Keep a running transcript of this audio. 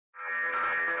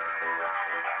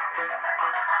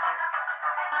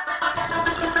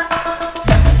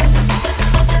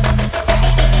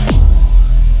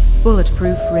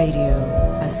Bulletproof Radio,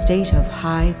 a state of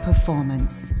high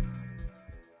performance.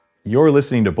 You're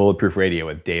listening to Bulletproof Radio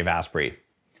with Dave Asprey.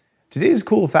 Today's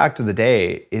cool fact of the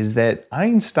day is that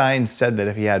Einstein said that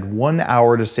if he had 1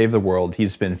 hour to save the world,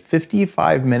 he'd spend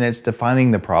 55 minutes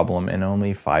defining the problem and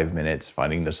only 5 minutes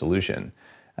finding the solution.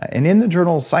 And in the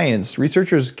journal Science,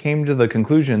 researchers came to the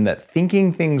conclusion that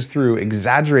thinking things through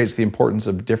exaggerates the importance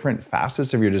of different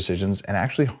facets of your decisions and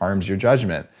actually harms your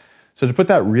judgment. So to put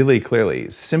that really clearly,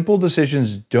 simple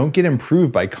decisions don't get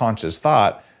improved by conscious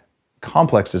thought.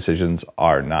 Complex decisions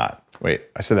are not. Wait,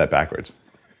 I said that backwards.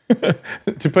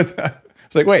 To put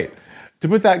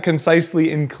that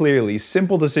concisely and clearly,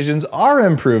 simple decisions are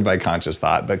improved by conscious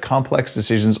thought, but complex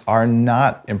decisions are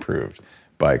not improved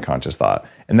by conscious thought.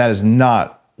 And that is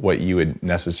not what you would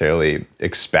necessarily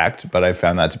expect, but I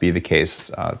found that to be the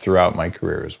case throughout my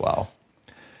career as well.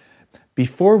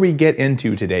 Before we get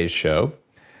into today's show,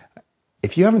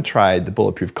 if you haven't tried the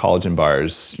Bulletproof collagen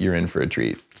bars, you're in for a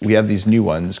treat. We have these new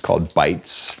ones called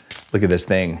Bites. Look at this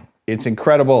thing. It's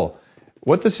incredible.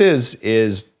 What this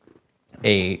is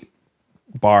a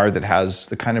bar that has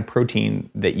the kind of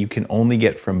protein that you can only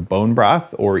get from bone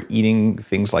broth or eating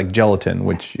things like gelatin,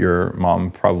 which your mom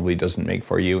probably doesn't make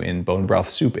for you in bone broth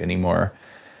soup anymore.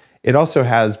 It also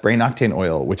has brain octane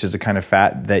oil, which is a kind of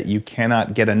fat that you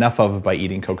cannot get enough of by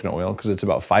eating coconut oil because it's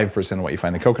about 5% of what you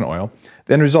find in coconut oil.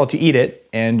 Then the result, you eat it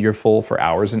and you're full for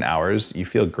hours and hours. You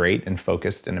feel great and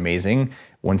focused and amazing.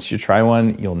 Once you try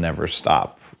one, you'll never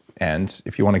stop. And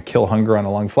if you want to kill hunger on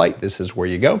a long flight, this is where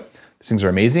you go. These things are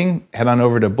amazing. Head on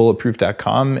over to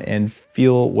bulletproof.com and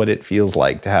feel what it feels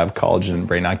like to have collagen and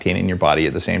brain octane in your body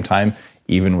at the same time,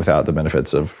 even without the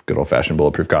benefits of good old-fashioned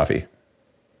bulletproof coffee.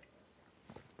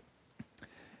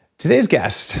 Today's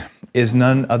guest is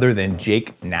none other than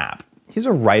Jake Knapp. He's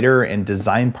a writer and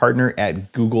design partner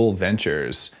at Google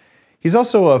Ventures. He's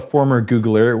also a former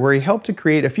Googler where he helped to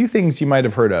create a few things you might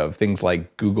have heard of, things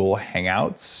like Google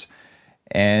Hangouts.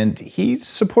 And he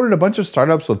supported a bunch of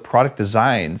startups with product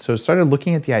design. So started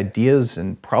looking at the ideas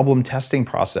and problem testing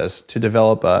process to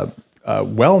develop a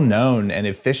well-known and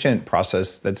efficient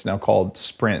process that's now called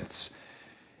sprints.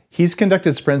 He's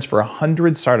conducted sprints for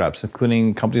 100 startups,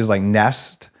 including companies like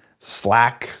Nest,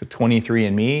 Slack,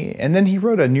 23andMe, and then he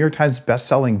wrote a New York Times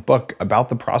best-selling book about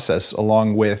the process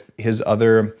along with his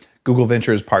other Google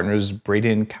Ventures partners,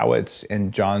 Braden Kowitz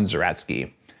and John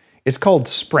Zeratsky. It's called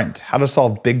Sprint, How to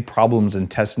Solve Big Problems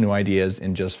and Test New Ideas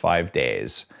in Just 5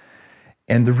 Days.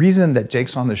 And the reason that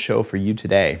Jake's on the show for you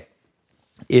today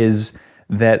is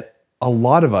that a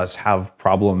lot of us have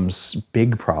problems,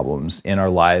 big problems in our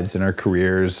lives, in our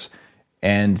careers,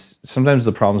 and sometimes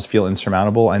the problems feel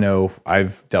insurmountable. I know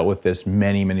I've dealt with this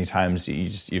many, many times.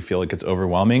 You feel like it's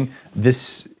overwhelming.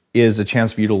 This is a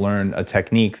chance for you to learn a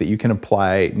technique that you can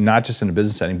apply not just in a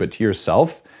business setting, but to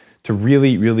yourself to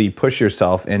really, really push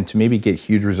yourself and to maybe get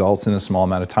huge results in a small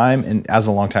amount of time. And as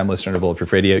a longtime listener to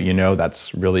Bulletproof Radio, you know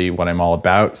that's really what I'm all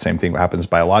about. Same thing happens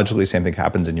biologically, same thing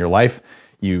happens in your life.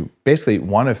 You basically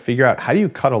want to figure out how do you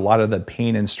cut a lot of the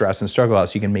pain and stress and struggle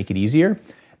out so you can make it easier.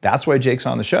 That's why Jake's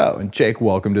on the show. And Jake,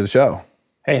 welcome to the show.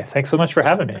 Hey, thanks so much for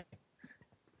having me.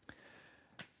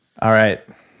 All right.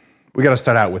 We got to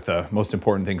start out with the most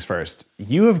important things first.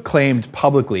 You have claimed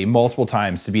publicly multiple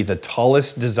times to be the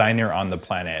tallest designer on the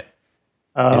planet.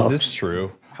 Is this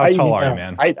true? How tall are you,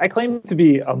 man? I claim to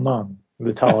be among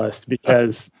the tallest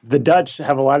because the Dutch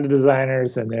have a lot of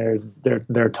designers and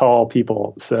they're tall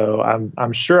people. So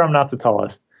I'm sure I'm not the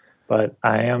tallest, but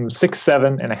I am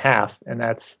 6'7.5", and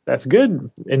that's good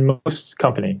in most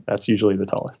company. That's usually the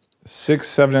tallest.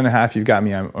 6'7.5". You've got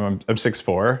me. I'm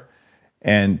 6'4",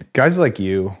 and guys like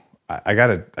you, I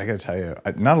gotta tell you,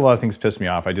 not a lot of things piss me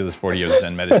off. I do this 40 years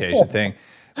Zen meditation thing,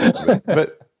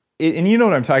 but and you know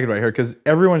what I'm talking about here because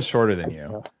everyone's shorter than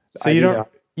you, so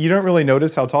you don't really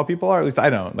notice how tall people are. At least I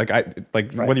don't.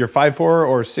 Right. Whether you're 5'4"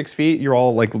 or 6 feet, you're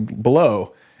all like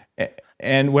below.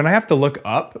 And when I have to look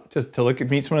up to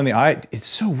meet someone in the eye, it's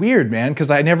so weird, man, because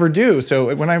I never do.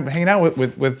 So when I'm hanging out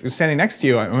with standing next to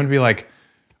you, I'm going to be like,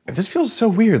 this feels so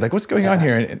weird. Like, what's going on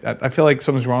here? And I feel like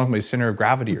something's wrong with my center of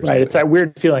gravity or something. Right. It's that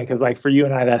weird feeling because, like, for you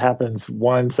and I, that happens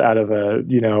once out of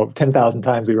 10,000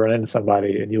 times we run into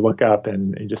somebody, and you look up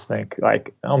and you just think,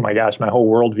 like, oh my gosh, my whole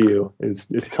worldview is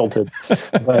tilted.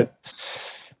 But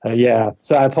yeah,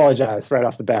 so I apologize right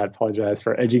off the bat. Apologize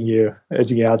for edging you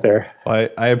out there. Well,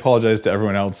 I apologize to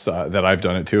everyone else that I've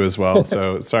done it too as well.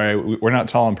 So sorry, we're not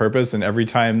tall on purpose. And every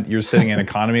time you're sitting in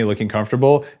economy looking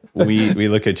comfortable, we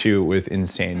look at you with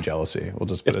insane jealousy. We'll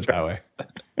just put it that way.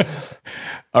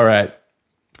 All right.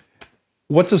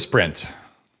 What's a sprint?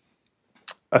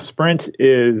 A sprint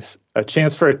is a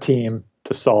chance for a team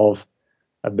to solve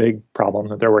a big problem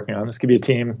that they're working on. This could be a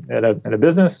team at a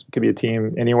business, it could be a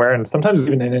team anywhere, and sometimes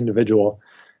even an individual.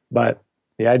 But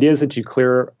the idea is that you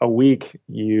clear a week,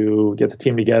 you get the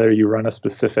team together, you run a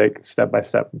specific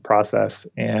step-by-step process,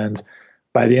 and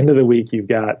by the end of the week, you've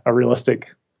got a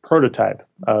realistic prototype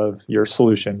of your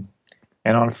solution.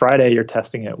 And on Friday, you're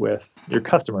testing it with your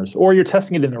customers, or you're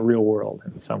testing it in the real world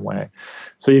in some way.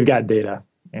 So you've got data.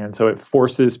 And so it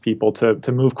forces people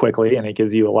to move quickly, and it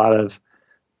gives you a lot of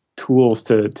tools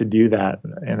to do that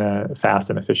in a fast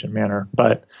and efficient manner.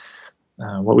 But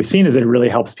what we've seen is it really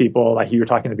helps people, like you were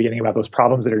talking at the beginning about those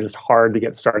problems that are just hard to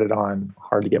get started on,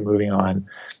 hard to get moving on.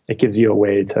 It gives you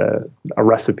a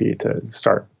recipe to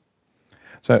start.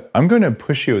 So I'm going to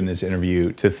push you in this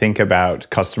interview to think about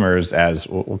customers as,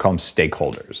 we'll call them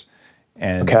stakeholders.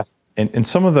 And okay. in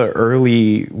some of the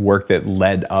early work that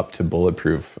led up to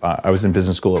Bulletproof, I was in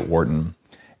business school at Wharton.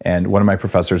 And one of my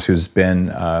professors who's been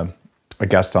a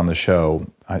guest on the show,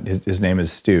 his name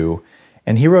is Stu.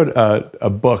 And he wrote a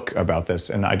book about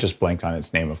this. And I just blanked on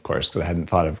its name, of course, because I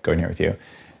hadn't thought of going here with you.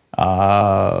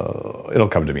 It'll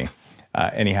come to me.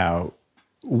 Anyhow,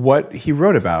 what he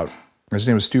wrote about, his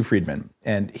name was Stu Friedman,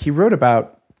 and he wrote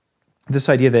about this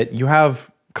idea that you have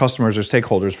customers or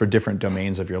stakeholders for different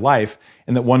domains of your life,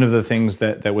 and that one of the things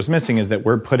that was missing is that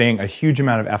we're putting a huge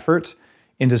amount of effort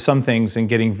into some things and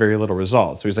getting very little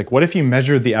results. So he's like, what if you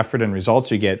measured the effort and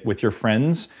results you get with your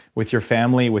friends, with your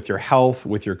family, with your health,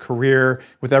 with your career,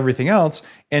 with everything else,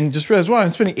 and just realize, well, I'm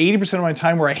spending 80% of my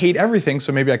time where I hate everything,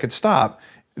 so maybe I could stop.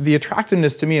 The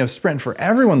attractiveness to me of Sprint for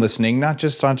everyone listening, not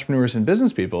just entrepreneurs and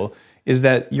business people, is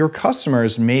that your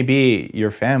customers may be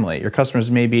your family. Your customers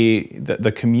may be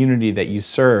the community that you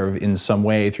serve in some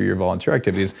way through your volunteer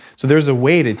activities. So there's a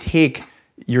way to take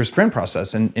your Sprint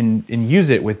process and use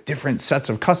it with different sets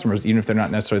of customers, even if they're not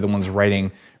necessarily the ones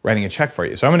writing a check for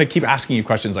you. So I'm going to keep asking you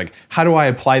questions like, how do I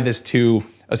apply this to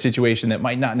a situation that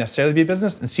might not necessarily be a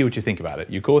business, and see what you think about it?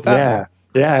 You cool with that?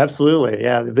 Yeah, absolutely.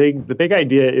 Yeah, the big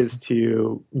idea is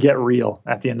to get real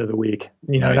at the end of the week.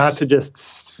 Nice. Not to just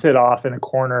sit off in a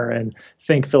corner and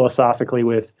think philosophically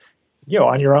with,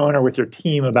 on your own or with your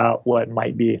team about what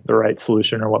might be the right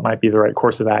solution or what might be the right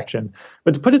course of action,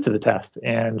 but to put it to the test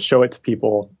and show it to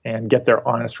people and get their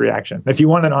honest reaction. If you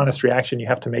want an honest reaction, you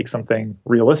have to make something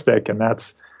realistic, and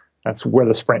that's where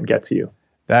the Sprint gets you.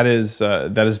 That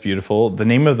is beautiful. The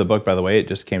name of the book, by the way, it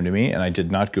just came to me, and I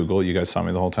did not Google. You guys saw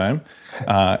me the whole time.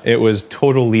 It was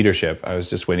Total Leadership. I was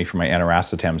just waiting for my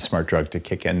aniracetam smart drug to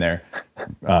kick in there.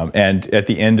 And at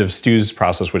the end of Stu's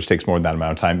process, which takes more than that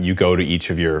amount of time, you go to each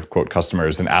of your, quote,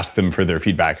 customers and ask them for their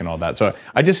feedback and all that. So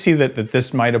I just see that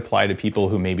this might apply to people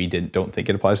who maybe don't think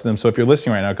it applies to them. So if you're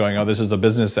listening right now going, oh, this is a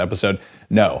business episode,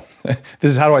 no.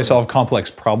 This is how do I solve complex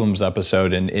problems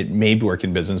episode, and it may work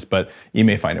in business, but you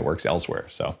may find it works elsewhere.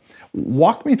 So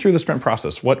walk me through the Sprint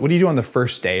process. What do you do on the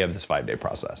first day of this 5-day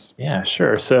process? Yeah,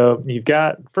 sure. So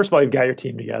first of all, you've got your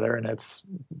team together, and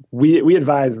we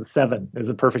advise 7 is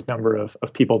a perfect number of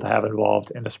people to have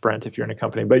involved in a Sprint if you're in a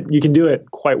company, but you can do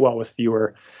it quite well with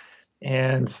fewer.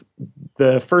 And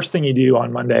the first thing you do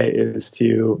on Monday is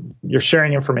you're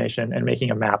sharing information and making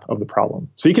a map of the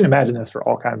problem. So you can imagine this for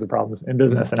all kinds of problems in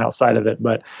business and outside of it,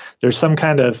 but there's some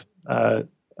kind of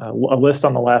a list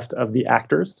on the left of the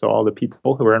actors, so all the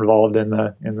people who are involved in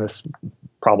this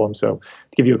problem. So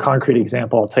to give you a concrete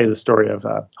example, I'll tell you the story of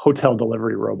a hotel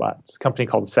delivery robot. It's a company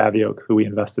called Savioke who we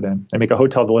invested in. They make a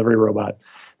hotel delivery robot.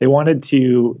 They wanted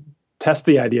to test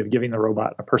the idea of giving the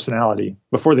robot a personality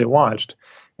before they launched.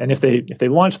 And if they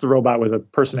launched the robot with a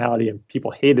personality and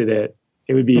people hated it,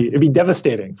 it'd be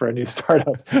devastating for a new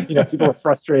startup. People are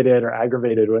frustrated or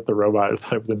aggravated with the robot or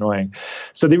thought it was annoying.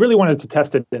 So they really wanted to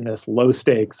test it in this low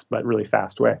stakes but really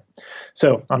fast way.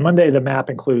 So on Monday, the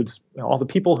map includes all the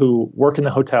people who work in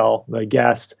the hotel, the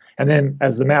guest, and then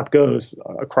as the map goes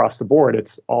across the board,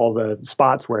 it's all the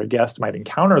spots where a guest might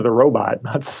encounter the robot,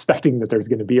 not suspecting that there's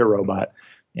going to be a robot,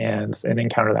 and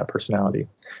encounter that personality.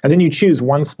 And then you choose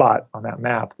one spot on that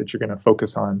map that you're going to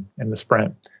focus on in the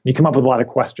Sprint. You come up with a lot of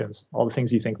questions, all the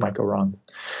things you think might go wrong.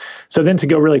 So then to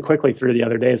go really quickly through the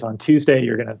other days, on Tuesday,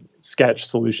 you're going to sketch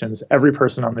solutions. Every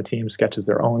person on the team sketches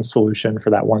their own solution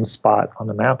for that one spot on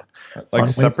the map. Like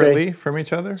separately from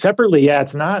each other? Separately, yeah.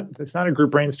 It's not a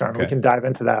group brainstorm. Okay. We can dive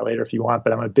into that later if you want,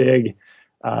 but I'm a big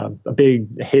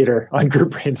hater on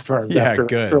group brainstorms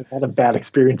after a lot of bad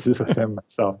experiences with them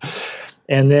myself.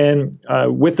 And then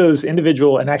with those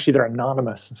individual, and actually they're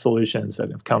anonymous solutions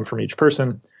that have come from each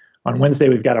person, on Wednesday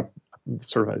we've got a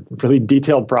sort of a really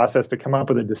detailed process to come up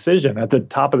with a decision. At the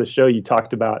top of the show, you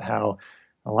talked about how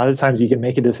a lot of times you can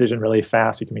make a decision really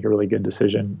fast. You can make a really good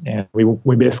decision. And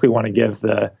we basically want to give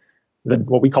the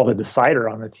what we call the decider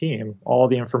on the team all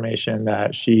the information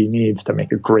that she needs to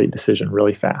make a great decision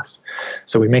really fast.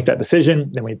 So we make that decision,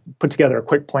 then we put together a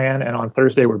quick plan, and on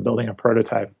Thursday we're building a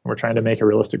prototype. We're trying to make a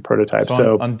realistic prototype.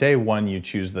 So on day one, you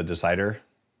choose the decider?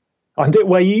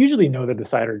 Well, you usually know the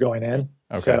decider going in.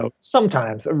 Okay. So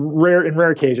sometimes, in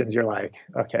rare occasions, you're like,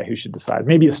 okay, who should decide?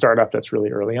 Maybe a startup that's really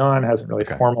early on, hasn't really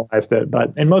formalized it.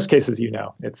 But in most cases,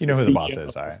 it's who the CEO, boss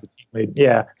is. All right. the team lead.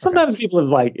 Yeah. Sometimes people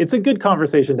have it's a good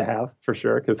conversation to have for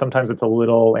sure, because sometimes it's a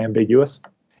little ambiguous.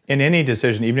 In any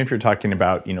decision, even if you're talking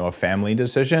about, a family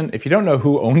decision, if you don't know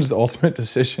who owns the ultimate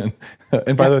decision,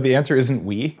 and by the way, the answer isn't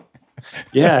we.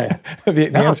 Yeah.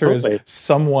 the answer is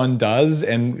someone does.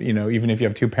 And, even if you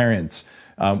have two parents,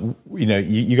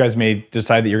 you guys may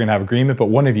decide that you're going to have agreement, but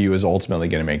one of you is ultimately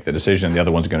going to make the decision. The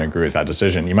other one's going to agree with that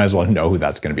decision. You might as well know who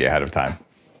that's going to be ahead of time.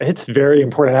 It's very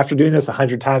important. After doing this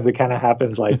 100 times, it kind of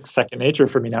happens like second nature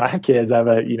for me now. I have kids. I have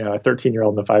a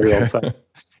 13-year-old and a 5-year-old son.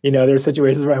 There's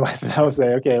situations where my wife and I will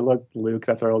say, okay, look, Luke,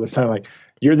 that's our oldest son. Like,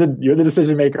 you're the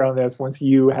decision maker on this. Once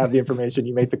you have the information,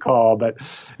 you make the call. But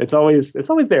it's always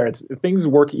there. Things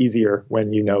work easier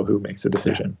when you know who makes the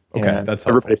decision. Yeah. Okay, and that's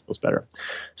everybody feels better.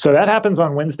 So that happens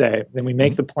on Wednesday. Then we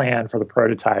make the plan for the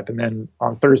prototype, and then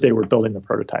on Thursday we're building the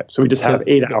prototype. So we just have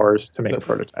 8 hours to make a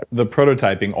prototype. The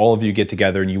prototyping, all of you get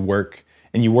together and you work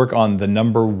on the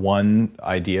number one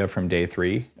idea from day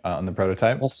 3 on the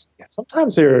prototype? Well,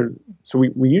 sometimes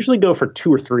we usually go for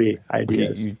 2 or 3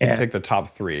 ideas. Okay, you take the top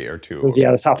 3 or 2.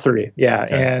 Yeah, the top 3. Yeah.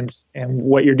 Okay. And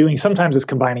what you're doing sometimes is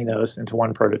combining those into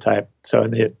one prototype. So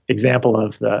in the example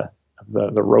of the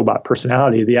robot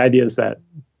personality, the ideas that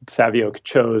Savio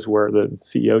chose, the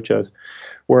CEO chose,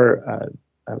 were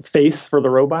a face for the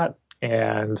robot,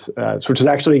 and which is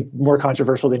actually more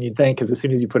controversial than you'd think, because as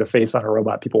soon as you put a face on a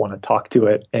robot, people want to talk to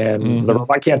it, and the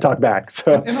robot can't talk back.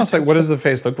 So, and also, what does the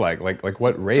face look like? Like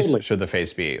what race should the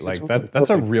face be? That's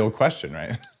a real question,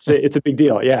 right? It's a big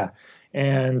deal, yeah.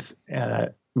 And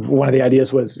one of the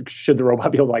ideas was, should the robot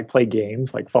be able to play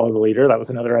games, follow the leader? That was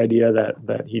another idea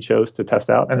that he chose to test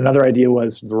out. And another idea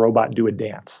was the robot do a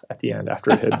dance at the end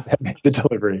after it had made the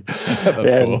delivery.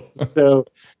 That's cool.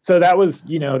 So that was,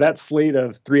 that slate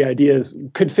of 3 ideas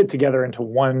could fit together into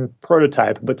one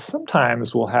prototype, but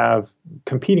sometimes we'll have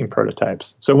competing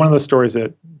prototypes. So one of the stories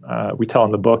that we tell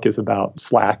in the book is about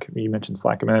Slack. You mentioned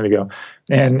Slack a minute ago.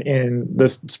 And in the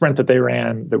sprint that they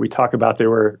ran that we talk about, they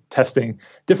were testing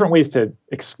different ways to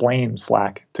explain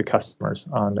Slack to customers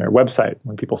on their website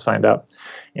when people signed up.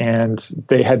 And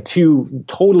they had 2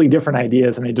 totally different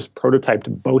ideas, and they just prototyped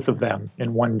both of them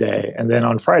in one day. And then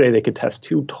on Friday, they could test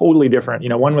 2 totally different,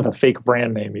 one with a fake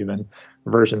brand name, even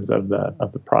versions of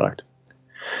the product.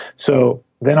 So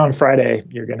then on Friday,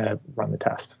 you're going to run the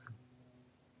test.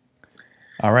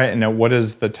 All right. And now what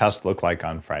does the test look like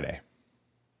on Friday?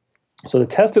 So the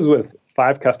test is with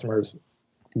 5 customers,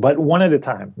 but one at a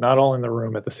time, not all in the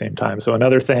room at the same time. So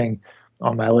another thing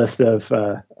on my list of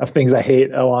things I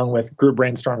hate, along with group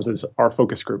brainstorms, are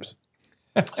focus groups.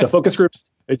 So focus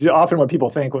groups is often what people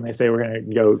think when they say we're going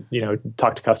to go,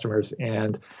 talk to customers,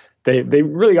 and they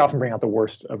really often bring out the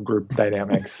worst of group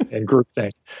dynamics and group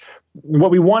things. What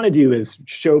we want to do is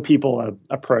show people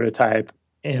a prototype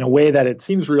in a way that it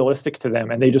seems realistic to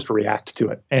them, and they just react to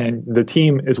it. And the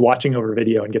team is watching over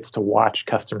video and gets to watch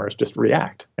customers just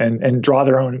react and draw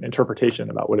their own interpretation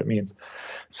about what it means.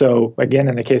 So again,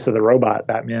 in the case of the robot,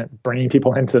 that meant bringing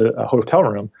people into a hotel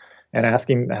room and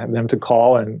asking them to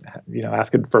call and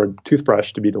ask for a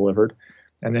toothbrush to be delivered.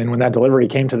 And then when that delivery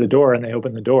came to the door and they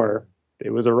opened the door,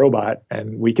 it was a robot,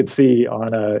 and we could see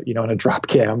on a drop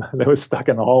cam that was stuck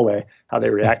in the hallway how they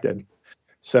reacted.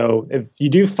 So if you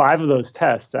do 5 of those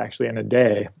tests actually in a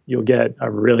day, you'll get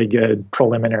a really good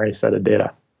preliminary set of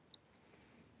data.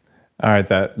 All right,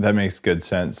 that makes good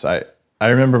sense. I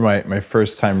remember my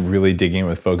first time really digging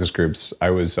with focus groups. I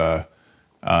was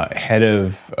head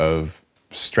of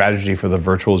strategy for the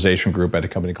virtualization group at a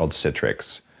company called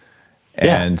Citrix.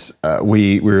 And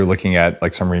we were looking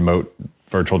at some remote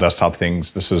virtual desktop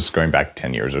things. This is going back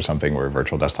 10 years or something, where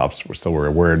virtual desktops were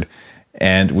a word.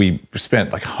 And we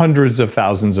spent hundreds of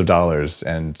thousands of dollars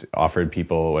and offered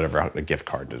people a gift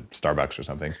card to Starbucks or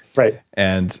something. Right.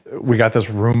 And we got this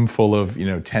room full of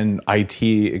 10 IT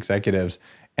executives,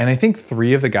 And I think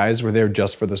 3 of the guys were there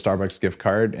just for the Starbucks gift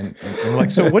card. And we're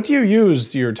like, so what do you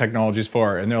use your technologies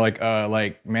for? And they're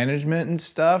like management and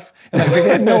stuff. And like, they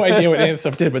had no idea what any of the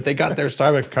stuff did, but they got their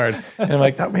Starbucks card. And I'm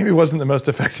like, that maybe wasn't the most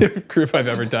effective group I've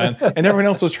ever done. And everyone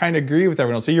else was trying to agree with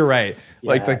everyone else. So you're right.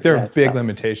 Like there are big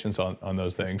limitations on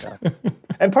those things.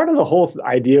 And part of the whole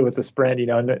idea with the sprint,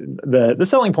 and the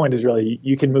selling point is really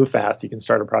you can move fast. You can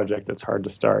start a project that's hard to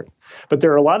start. But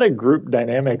there are a lot of group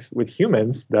dynamics with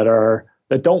humans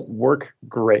that don't work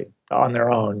great on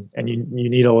their own, and you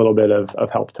need a little bit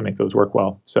of help to make those work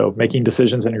well. So making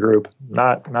decisions in a group,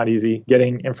 not easy.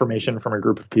 Getting information from a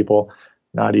group of people,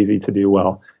 not easy to do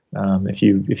well. If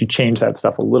you change that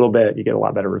stuff a little bit, you get a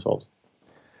lot better results.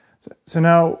 So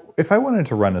now, if I wanted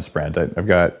to run a sprint, I've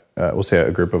got, we'll say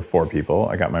a group of 4 people.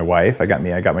 I got my wife, I got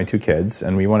me, I got my 2 kids,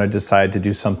 and we want to decide to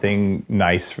do something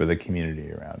nice for the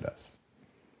community around us.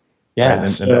 Yeah,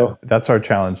 right? And that's our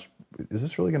challenge. Is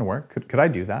this really going to work? Could I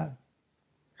do that?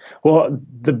 Well,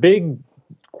 the big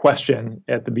question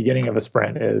at the beginning of a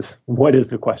sprint is, what is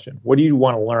the question? What do you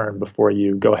want to learn before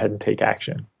you go ahead and take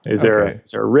action? Is there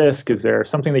a risk? Is there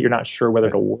something that you're not sure whether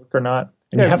it'll work or not?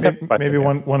 And you have maybe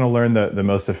want to learn the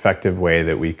most effective way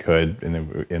that we could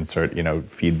insert,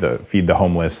 feed the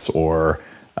homeless, or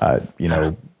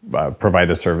provide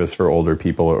a service for older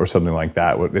people or something like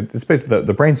that. It's basically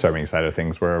the brainstorming side of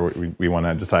things, where we want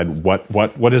to decide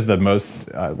what is the most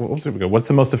what's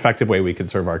the most effective way we could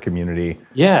serve our community.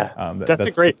 Yeah, that's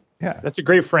a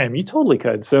great frame. You totally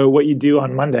could. So what you do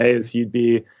on Monday is you'd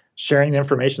be sharing the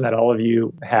information that all of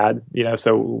you had,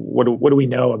 so what do we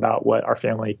know about what our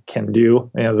family can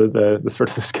do, the sort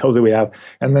of the skills that we have,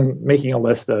 and then making a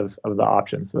list of the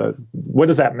options. What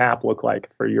does that map look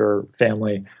like for your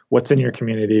family? What's in your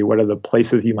community? What are the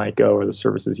places you might go or the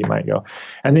services you might go?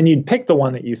 And then you'd pick the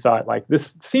one that you thought, like,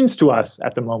 this seems to us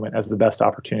at the moment as the best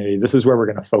opportunity. This is where we're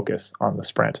going to focus on the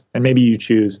sprint. And maybe you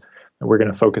choose, we're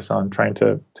going to focus on trying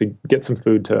to get some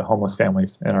food to homeless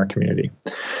families in our community.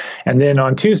 And then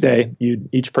on Tuesday,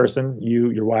 each person,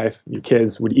 your wife, your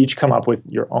kids, would each come up with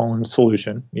your own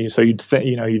solution. So you'd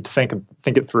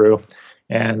think it through,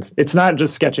 and it's not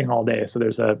just sketching all day. So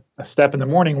there's a step in the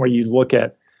morning where you look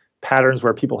at patterns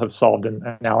where people have solved an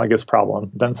analogous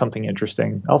problem, done something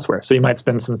interesting elsewhere. So you might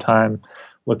spend some time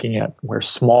looking at where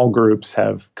small groups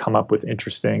have come up with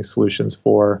interesting solutions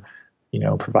for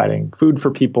providing food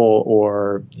for people,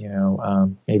 or,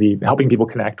 maybe helping people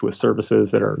connect with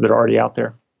services that are already out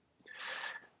there.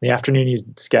 In the afternoon, you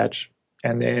sketch.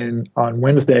 And then on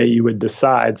Wednesday, you would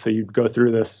decide. So you'd go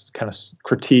through this kind of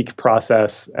critique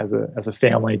process as a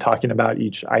family, talking about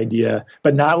each idea,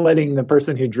 but not letting the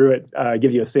person who drew it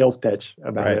give you a sales pitch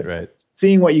about it. Right.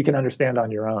 Seeing what you can understand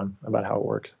on your own about how it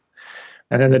works.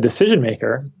 And then the decision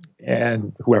maker,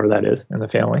 and whoever that is in the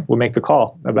family, will make the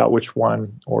call about which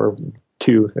one or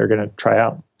 2 they're going to try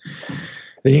out.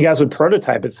 Then you guys would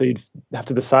prototype it. So you'd have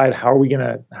to decide, how are we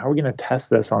going to test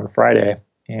this on Friday?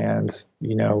 And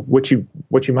what you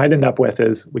might end up with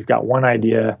is, we've got one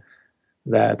idea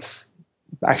that's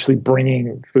actually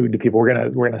bringing food to people. We're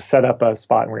gonna set up a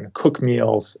spot, and we're gonna cook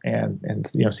meals and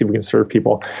see if we can serve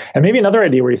people. And maybe another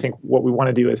idea where you think, what we want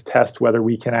to do is test whether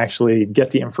we can actually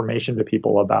get the information to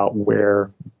people about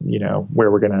where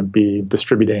we're going to be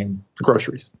distributing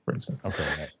groceries, for instance. Okay.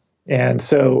 Right. And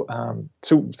so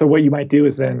what you might do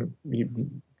is then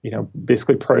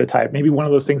basically prototype. Maybe one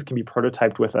of those things can be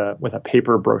prototyped with a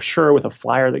paper brochure, with a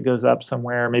flyer that goes up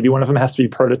somewhere. Maybe one of them has to be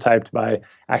prototyped by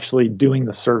actually doing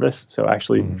the service. So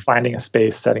actually finding a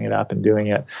space, setting it up, and doing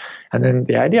it. And then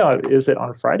the idea is that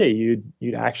on Friday,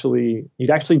 you'd actually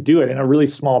do it in a really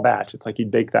small batch. It's like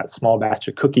you'd bake that small batch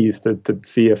of cookies to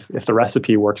see if the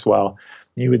recipe works well.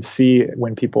 You would see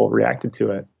when people reacted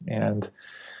to it. And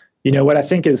what I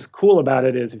think is cool about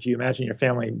it is, if you imagine your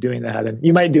family doing that, and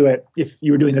you might do it, if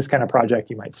you were doing this kind of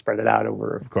project, you might spread it out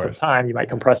over some time, you might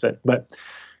compress it, but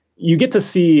you get to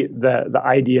see the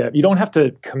idea. You don't have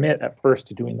to commit at first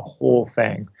to doing the whole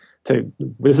thing.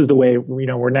 This is the way,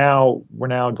 we're now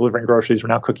delivering groceries, we're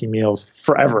now cooking meals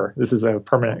forever. This is a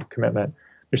permanent commitment.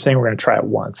 You're saying we're going to try it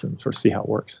once and sort of see how it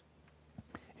works.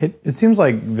 It seems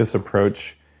like this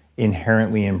approach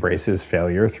inherently embraces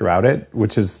failure throughout it,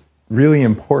 which is really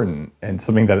important, and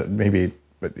something that maybe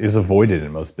is avoided in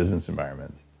most business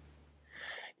environments.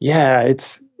 Yeah,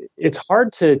 it's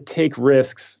hard to take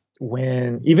risks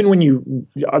when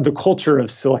the culture of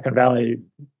Silicon Valley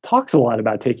talks a lot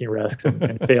about taking risks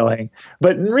and failing,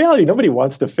 but in reality, nobody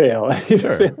wants to fail.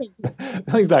 Sure.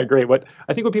 Failing's not great. What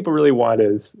people really want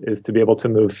is to be able to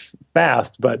move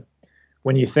fast. But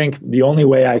when you think the only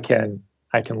way I can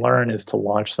learn is to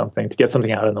launch something, to get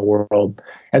something out in the world.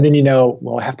 And then,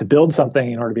 I have to build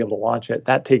something in order to be able to launch it.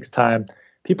 That takes time.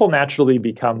 people naturally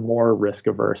become more risk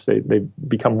averse. They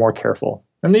become more careful.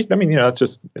 And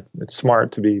it's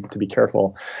smart to be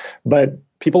careful, but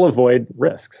people avoid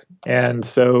risks. And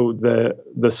so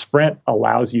the sprint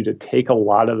allows you to take a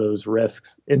lot of those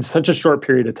risks in such a short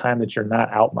period of time that you're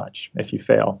not out much if you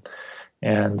fail.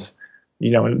 And,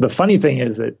 the funny thing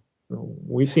is that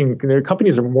we've seen their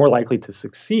companies are more likely to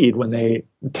succeed when they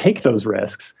take those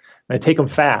risks. They take them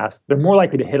fast. They're more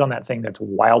likely to hit on that thing that's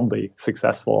wildly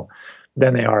successful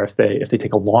than they are if they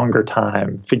take a longer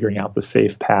time figuring out the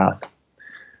safe path.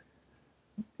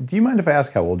 Do you mind if I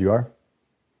ask how old you are?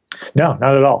 No,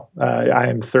 not at all. I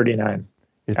am 39.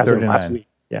 You're as 39. of last week.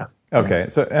 Yeah. Okay.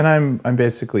 So, and I'm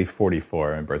basically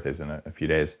 44. My birthday's in a few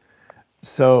days.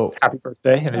 So happy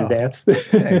birthday in advance.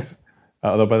 Thanks.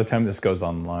 Although by the time this goes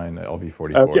online, I'll be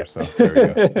 44. Okay. So there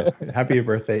we go. So, happy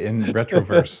birthday in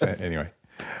retroverse. Anyway.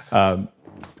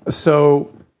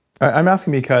 So I'm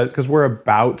asking because we're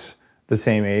about the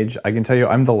same age. I can tell you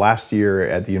I'm the last year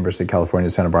at the University of California,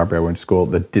 Santa Barbara, I went to school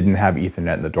that didn't have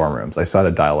Ethernet in the dorm rooms. I saw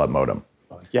a dial-up modem.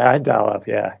 Yeah, I had dial-up,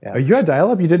 yeah. Oh, you had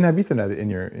dial-up? You didn't have Ethernet in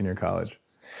your college?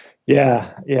 Yeah.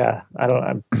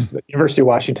 I'm University of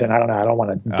Washington. I don't know. I don't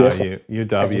want to diss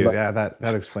UW. Yeah,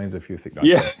 that explains a few things.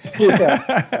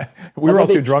 Yeah. We were all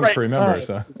too drunk to remember.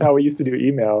 So that's how we used to do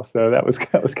email. So that was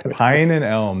kind of Pine and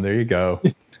Elm. There you go.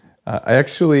 I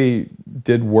actually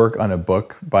did work on a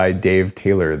book by Dave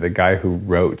Taylor, the guy who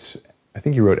wrote, I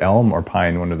think he wrote Elm or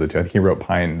Pine, one of the two. I think he wrote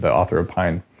Pine, the author of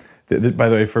Pine. By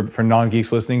the way, for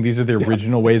non-geeks listening, these are the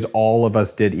original ways all of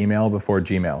us did email before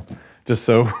Gmail. Just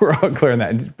so we're all clear on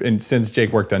that. And since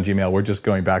Jake worked on Gmail, we're just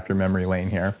going back through memory lane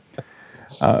here.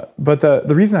 But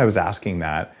the reason I was asking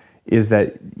that is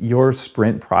that your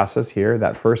sprint process here,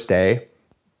 that first day,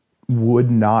 would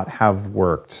not have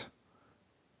worked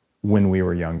when we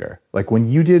were younger. Like when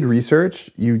you did research,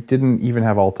 you didn't even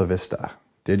have Alta Vista,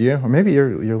 did you? Or maybe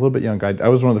you're a little bit young. I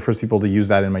was one of the first people to use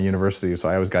that in my university, so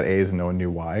I always got A's and no one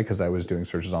knew why, because I was doing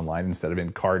searches online instead of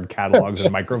in card catalogs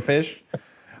and microfiche.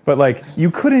 But like you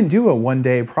couldn't do a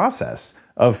one-day process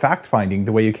of fact-finding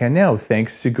the way you can now,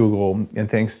 thanks to Google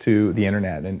and thanks to the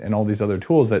internet and all these other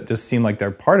tools that just seem like they're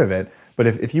part of it. But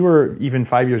if you were even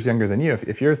 5 years younger than you,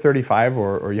 if you're 35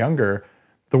 or younger,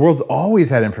 the world's always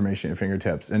had information at your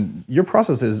fingertips. And your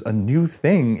process is a new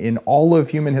thing in all of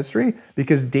human history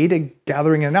because data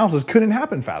gathering and analysis couldn't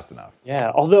happen fast enough.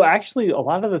 Yeah, although actually a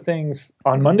lot of the things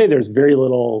on Monday, there's actually very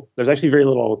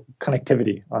little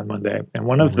connectivity on Monday. And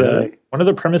one of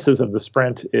the premises of the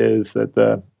sprint is that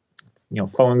the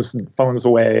phones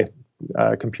away,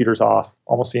 computers off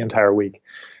almost the entire week,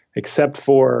 except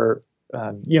for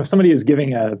if somebody is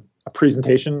giving a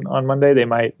presentation on Monday, they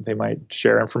might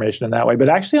share information in that way. But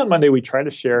actually on Monday, we try to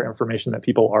share information that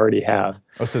people already have.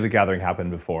 Oh, so the gathering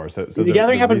happened before. So the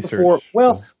gathering happened before.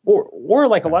 Well, or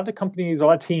like a lot of companies, a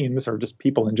lot of teams, or just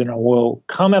people in general will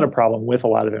come at a problem with a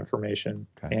lot of information.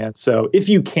 Okay. And so if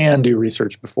you can do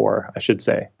research before, I should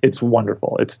say, it's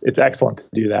wonderful. It's excellent to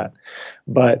do that.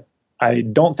 But I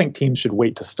don't think teams should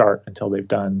wait to start until they've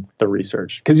done the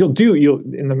research, because you'll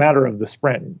in the matter of the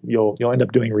sprint, you'll end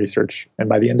up doing research, and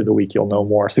by the end of the week, you'll know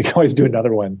more. So you can always do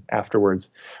another one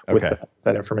afterwards with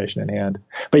that information in hand.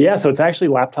 But yeah, so it's actually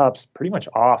laptops pretty much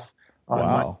off on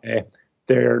Monday.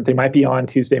 They might be on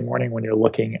Tuesday morning when you're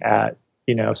looking at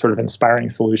sort of inspiring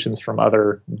solutions from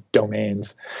other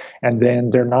domains. And then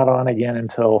they're not on again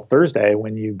until Thursday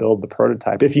when you build the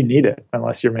prototype, if you need it,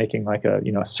 unless you're making like a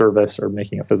service or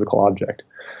making a physical object.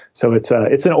 So it's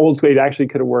an old school. It actually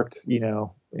could have worked,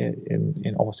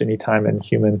 in almost any time in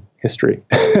human history.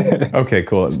 Okay,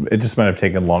 cool. It just might have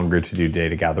taken longer to do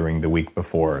data gathering the week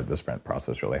before the sprint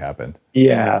process really happened.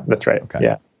 Yeah, that's right. Okay.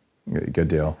 Yeah. Good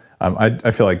deal.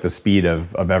 I feel like the speed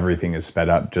of everything is sped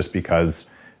up just because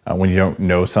when you don't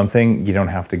know something, you don't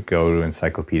have to go to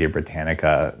Encyclopedia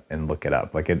Britannica and look it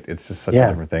up. Like it's just such a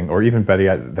different thing. Or even better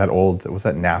yet,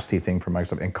 that nasty thing from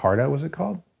Microsoft? Encarta, was it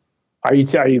called? Are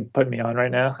you putting me on right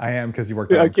now? I am, because you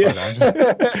worked on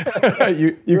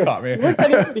Encarta. You caught me. You looked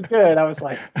at it pretty good. I was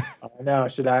like, oh no,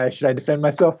 should I defend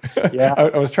myself? Yeah.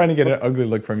 I was trying to get an ugly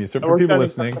look from you. So for people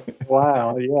listening,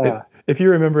 wow, yeah. If you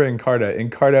remember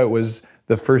Encarta was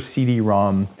the first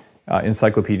CD-ROM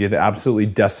encyclopedia that absolutely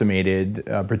decimated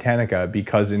Britannica,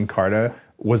 because Encarta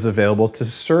was available to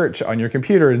search on your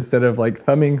computer instead of like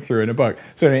thumbing through in a book.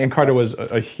 So Encarta was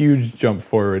a huge jump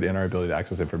forward in our ability to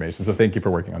access information. So thank you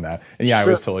for working on that. And yeah, sure.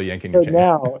 I was totally yanking your chain.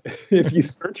 Now, if you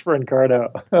search for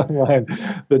Encarta online,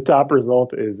 the top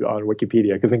result is on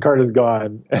Wikipedia, because Encarta's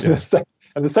gone.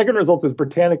 And the second result is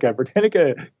Britannica.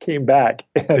 Britannica came back.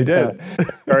 And, they did.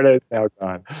 Encarta is now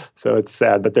gone. So it's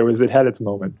sad, but it had its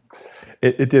moment.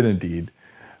 It did indeed.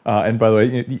 And by the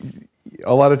way,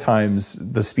 a lot of times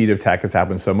the speed of tech has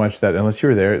happened so much that unless you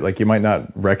were there, like you might not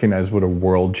recognize what a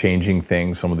world-changing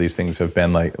thing some of these things have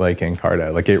been, like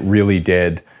Encarta. Like it really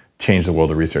did change the world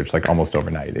of research like almost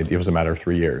overnight. It was a matter of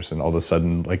 3 years, and all of a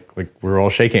sudden like we're all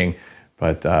shaking.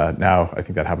 But now I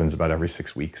think that happens about every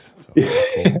 6 weeks. So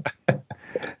cool.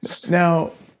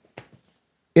 Now,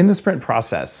 in the sprint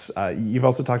process, you've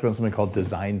also talked about something called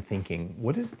design thinking.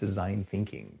 What is design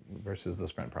thinking versus the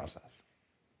sprint process?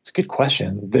 It's a good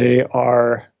question.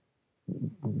 Design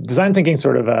thinking is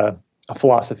sort of a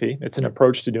philosophy. It's an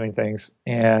approach to doing things.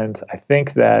 And I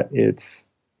think that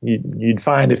you'd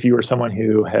find if you were someone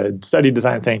who had studied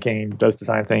design thinking, does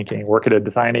design thinking, work at a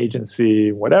design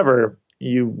agency, whatever,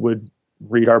 you would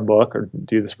read our book or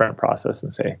do the sprint process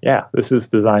and say, yeah, this is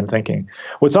design thinking.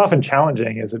 What's often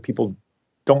challenging is that people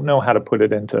don't know how to put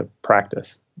it into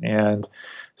practice. And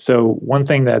so one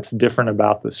thing that's different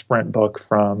about the sprint book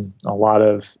from a lot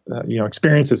of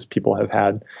experiences people have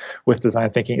had with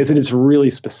design thinking is that it's really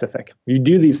specific. You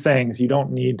do these things, you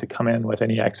don't need to come in with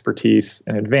any expertise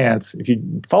in advance. If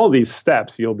you follow these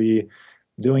steps, you'll be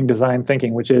doing design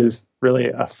thinking, which is really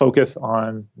a focus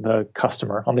on the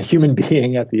customer, on the human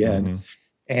being at the end.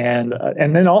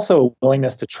 And then also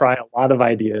willingness to try a lot of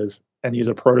ideas and use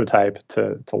a prototype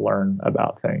to learn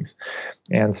about things.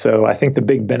 And so I think the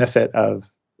big benefit of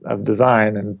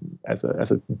design and as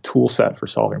a tool set for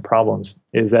solving problems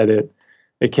is that it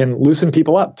can loosen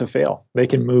people up to fail. They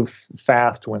can move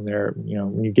fast when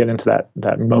when you get into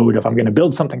that mode of I'm going to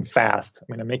build something fast, I'm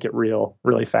going to make it real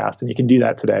really fast. And you can do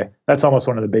that today. That's almost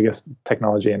one of the biggest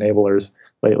technology enablers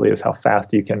lately is how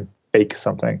fast you can fake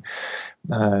something.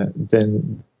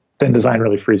 Then design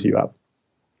really frees you up.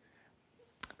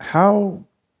 How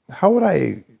would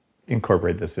I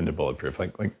incorporate this into Bulletproof?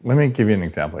 Like let me give you an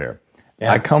example here.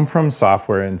 Yeah. I come from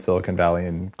software in Silicon Valley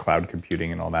and cloud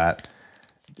computing and all that.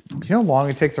 Do you know how long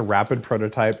it takes a rapid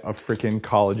prototype of freaking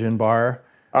collagen bar?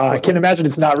 I can imagine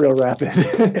it's not real rapid.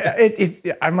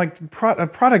 I'm like,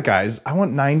 product guys, I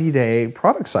want 90-day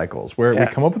product cycles where we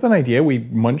come up with an idea, we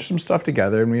munch some stuff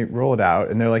together and we roll it out.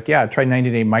 And they're like, yeah, try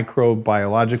 90-day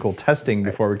microbiological testing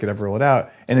before we could ever roll it out.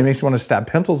 And it makes me want to stab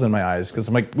pencils in my eyes because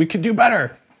I'm like, we could do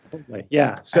better.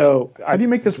 Yeah. So how do you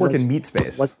make this work in meat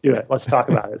space? Let's do it. Let's talk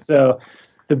about it. So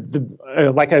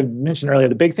like I mentioned earlier,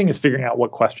 the big thing is figuring out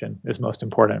what question is most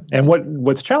important. And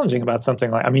what's challenging about something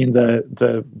like,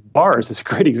 the bars is a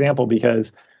great example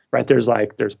because, right, there's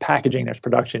packaging, there's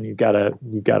production. You've got to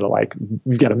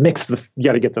mix you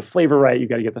got to get the flavor right. You've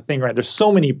got to get the thing right. There's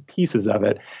so many pieces of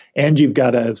it, and you've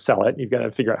got to sell it. You've got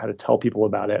to figure out how to tell people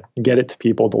about it, get it to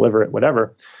people, deliver it,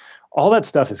 whatever. All that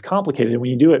stuff is complicated. And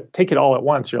when you do it, take it all at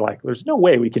once, you're like, there's no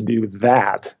way we can do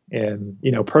that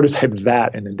prototype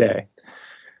that in a day.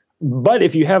 But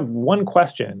if you have one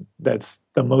question that's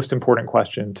the most important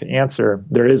question to answer,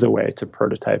 there is a way to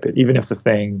prototype it, even if the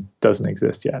thing doesn't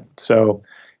exist yet. So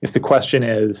if the question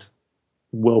is,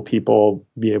 will people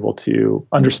be able to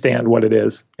understand what it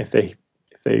is if they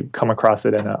come across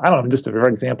it in just for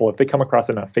example, if they come across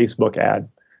it in a Facebook ad,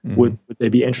 would they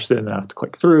be interested enough to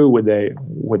click through? Would they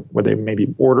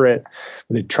maybe order it?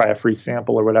 Would they try a free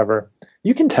sample or whatever?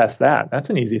 You can test that. That's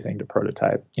an easy thing to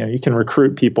prototype. You can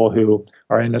recruit people who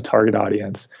are in a target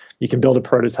audience. You can build a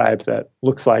prototype that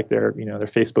looks like their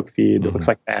Facebook feed, that looks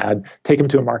like an ad. Take them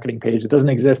to a marketing page that doesn't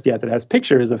exist yet, that has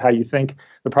pictures of how you think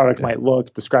the product might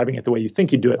look, describing it the way you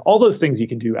think you'd do it. All those things you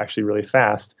can do actually really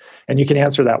fast, and you can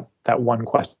answer that one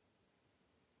question.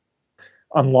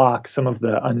 Unlock some of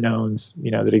the unknowns,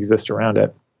 that exist around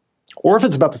it. Or if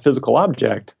it's about the physical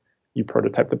object, you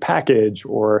prototype the package,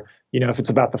 or if it's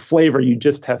about the flavor, you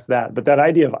just test that. But that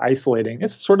idea of isolating,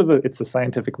 it's it's a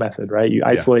scientific method, right? You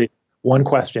isolate one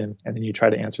question and then you try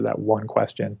to answer that one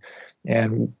question.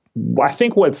 And I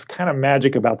think what's kind of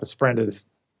magic about the sprint is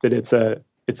that it's a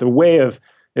way of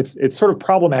it's sort of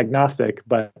problem agnostic,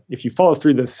 but if you follow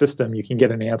through this system, you can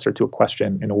get an answer to a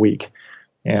question in a week.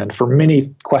 And for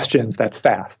many questions, that's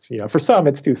fast. For some,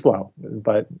 it's too slow,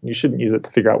 but you shouldn't use it to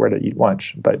figure out where to eat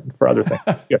lunch. But for other things,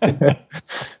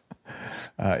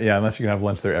 unless you can have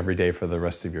lunch there every day for the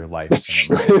rest of your life. That's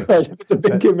right. It's a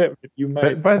big commitment. You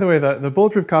might. By the way, the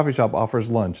Bulletproof Coffee Shop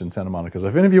offers lunch in Santa Monica. So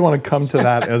if any of you want to come to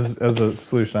that as a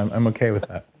solution, I'm okay with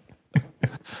that.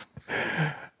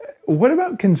 What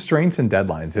about constraints and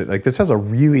deadlines? This has a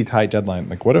really tight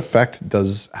deadline. What effect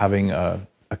does having a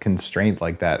constraint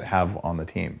like that have on the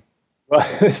team? Well,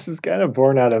 this is kind of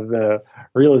born out of the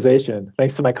realization,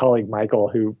 thanks to my colleague Michael,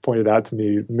 who pointed out to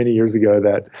me many years ago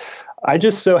that I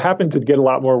just so happened to get a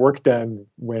lot more work done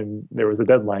when there was a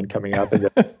deadline coming up, and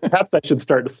that perhaps I should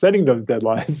start setting those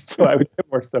deadlines so I would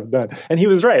get more stuff done. And he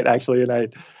was right, actually.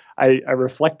 And I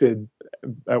reflected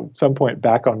at some point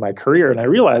back on my career, and I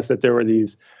realized that there were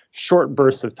these short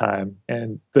bursts of time,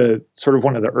 and the sort of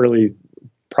one of the early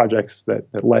projects that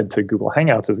led to Google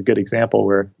Hangouts is a good example,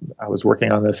 where I was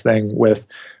working on this thing with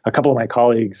a couple of my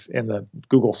colleagues in the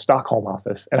Google Stockholm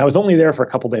office. And I was only there for a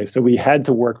couple of days. So we had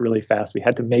to work really fast. We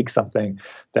had to make something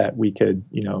that we could,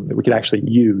 that we could actually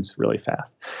use really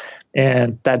fast.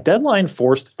 And that deadline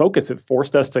forced focus. It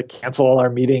forced us to cancel all our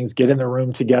meetings, get in the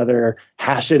room together,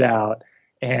 hash it out.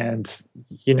 And,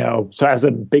 so as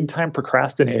a big time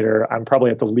procrastinator, I'm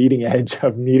probably at the leading edge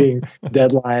of needing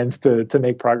deadlines to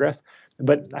make progress.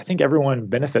 But I think everyone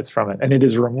benefits from it. And it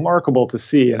is remarkable to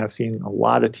see, and I've seen a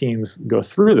lot of teams go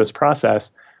through this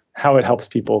process, how it helps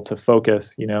people to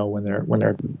focus, when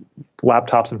their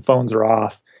laptops and phones are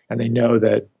off and they know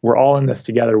that we're all in this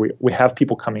together. We have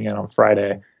people coming in on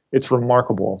Friday. It's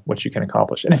remarkable what you can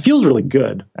accomplish. And it feels really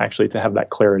good, actually, to have that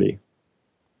clarity.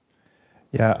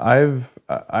 Yeah,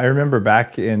 I remember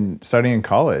back in studying in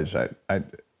college, I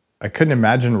couldn't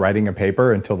imagine writing a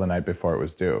paper until the night before it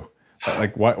was due.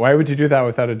 Like, why would you do that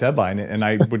without a deadline? And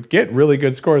I would get really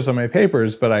good scores on my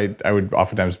papers, but I would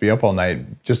oftentimes be up all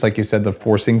night, just like you said, the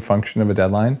forcing function of a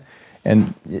deadline.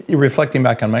 And reflecting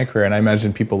back on my career, and I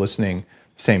imagine people listening,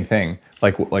 same thing.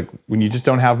 Like when you just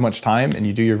don't have much time and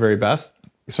you do your very best,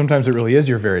 sometimes it really is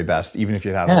your very best, even if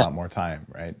you had a lot more time,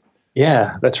 right?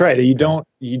 Yeah, that's right.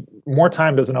 More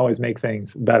time doesn't always make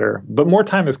things better, but more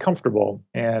time is comfortable,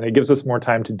 and it gives us more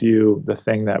time to do the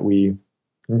thing that we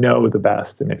know the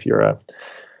best. And if you're a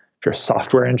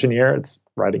software engineer, it's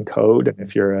writing code. And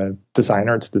if you're a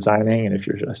designer, it's designing. And if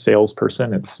you're a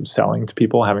salesperson, it's selling to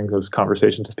people, having those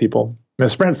conversations with people. And the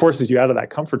sprint forces you out of that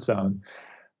comfort zone,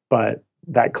 but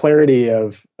that clarity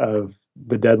of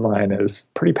the deadline is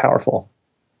pretty powerful.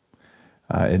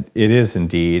 It is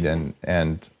indeed.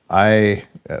 And I,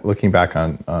 looking back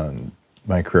on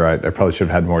my career, I probably should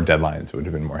have had more deadlines. It would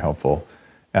have been more helpful.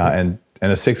 And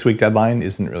a 6-week deadline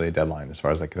isn't really a deadline, as far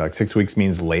as like 6 weeks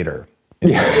means later.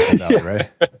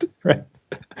 Right? Right.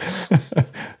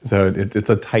 So it's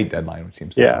a tight deadline, which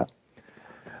seems to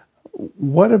be.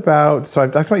 What about, so I've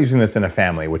talked about using this in a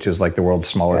family, which is like the world's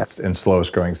smallest and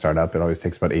slowest growing startup. It always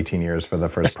takes about 18 years for the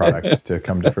first product to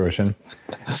come to fruition.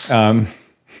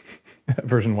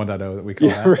 Version 1.0 that we call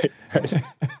that. Right.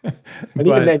 And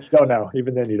even then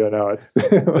you don't know.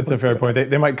 That's a fair point.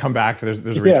 They might come back. There's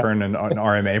a return and an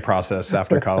RMA process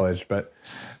after college. But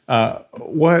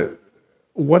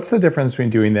what's the difference between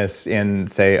doing this in,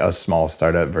 say, a small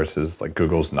startup versus like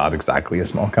Google's not exactly a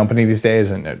small company these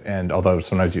days, and although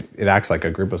sometimes it acts like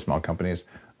a group of small companies.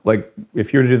 Like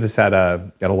if you were to do this at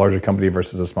a larger company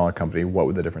versus a smaller company, what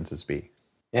would the differences be?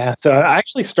 Yeah, so I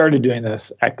actually started doing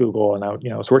this at Google, and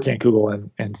I was working at Google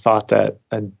and thought that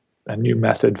a new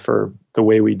method for the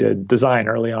way we did design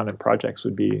early on in projects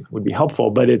would be helpful.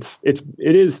 But it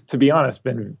is, to be honest,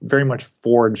 been very much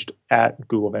forged at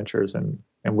Google Ventures and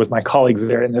with my colleagues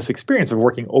there in this experience of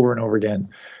working over and over again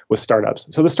with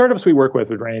startups. So the startups we work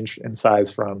with would range in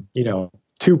size from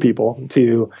 2 people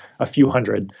to a few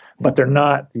hundred, but they're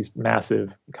not these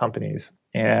massive companies.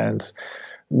 And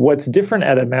what's different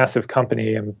at a massive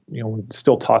company, and we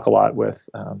still talk a lot with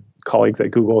colleagues at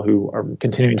Google who are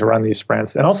continuing to run these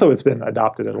sprints, and also it's been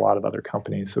adopted at a lot of other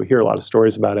companies. So we hear a lot of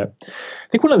stories about it. I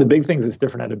think one of the big things that's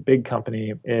different at a big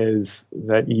company is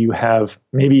that you have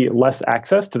maybe less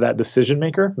access to that decision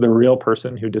maker, the real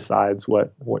person who decides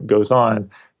what goes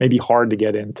on. Maybe hard to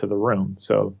get into the room.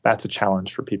 So that's a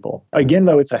challenge for people. Again,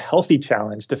 though, it's a healthy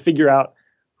challenge to figure out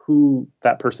who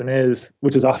that person is,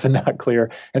 which is often not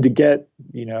clear, and to get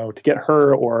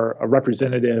her or a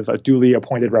representative, a duly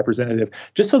appointed representative,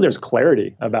 just so there's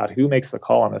clarity about who makes the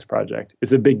call on this project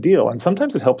is a big deal. And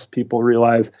sometimes it helps people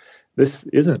realize this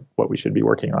isn't what we should be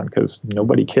working on because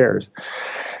nobody cares.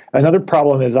 Another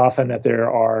problem is often that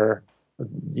there are,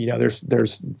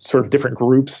 there's sort of different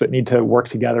groups that need to work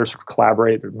together, sort of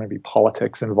collaborate. There may be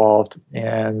politics involved,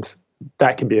 and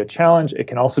that can be a challenge. It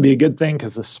can also be a good thing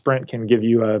because the sprint can give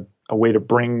you a way to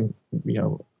bring,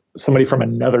 somebody from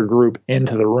another group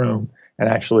into the room and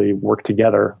actually work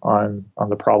together on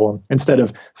the problem instead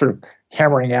of sort of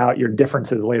hammering out your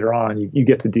differences later on. You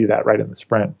get to do that right in the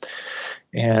sprint.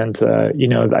 And,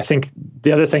 I think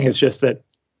the other thing is just that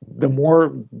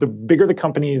the bigger the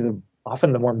company,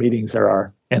 often the more meetings there are,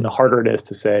 and the harder it is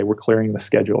to say we're clearing the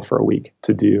schedule for a week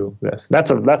to do this.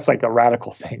 That's like a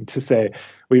radical thing to say.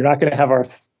 We're not going to have our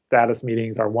status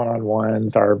meetings, our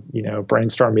one-on-ones, our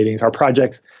brainstorm meetings, our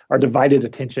projects, our divided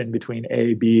attention between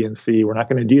A, B, and C. We're not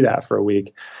going to do that for a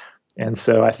week. And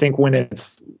so I think when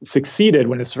it's succeeded,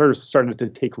 when it's sort of started to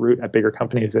take root at bigger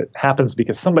companies, it happens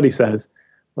because somebody says,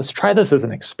 let's try this as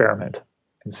an experiment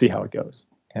and see how it goes.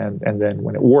 And then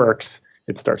when it works,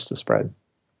 it starts to spread.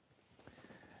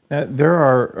 There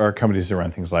are companies that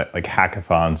run things like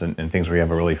hackathons and things where you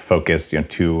have a really focused,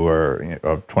 2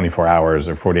 or 24 hours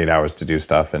or 48 hours to do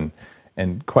stuff.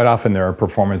 And quite often there are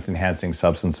performance enhancing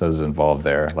substances involved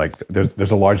there. Like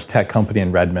there's a large tech company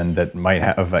in Redmond that might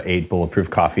have 8 Bulletproof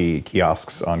coffee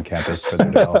kiosks on campus for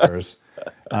their developers.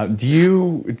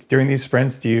 During these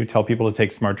sprints, do you tell people to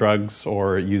take smart drugs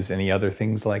or use any other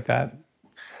things like that?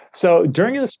 So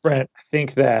during the sprint, I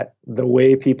think that the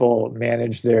way people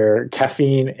manage their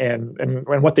caffeine and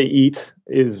what they eat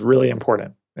is really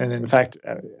important. And in fact,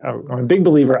 I'm a big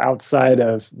believer outside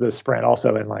of the sprint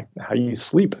also in like how you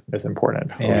sleep is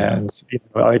important. And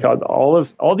like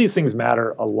all these things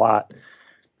matter a lot.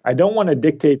 I don't want to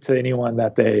dictate to anyone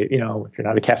that they, if you're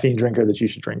not a caffeine drinker, that you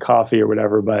should drink coffee or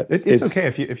whatever. But it's okay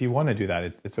if you want to do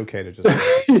that. It's okay to just.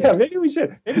 Yeah, maybe we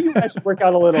should. Maybe you guys should work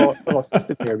out a little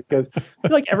system here because I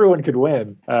feel like everyone could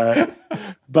win.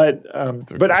 But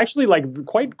actually, like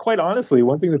quite honestly,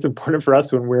 one thing that's important for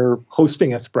us when we're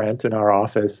hosting a sprint in our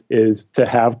office is to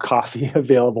have coffee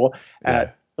available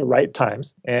at the right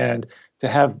times and to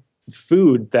have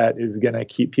food that is going to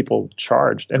keep people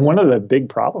charged. And one of the big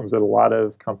problems that a lot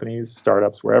of companies,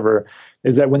 startups, wherever,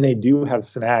 is that when they do have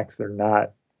snacks, they're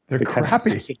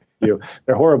crappy. They're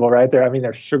horrible, right?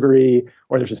 They're sugary,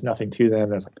 or there's just nothing to them.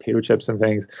 There's like potato chips and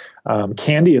things.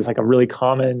 Candy is like a really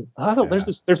common.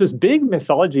 There's this big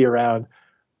mythology around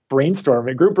group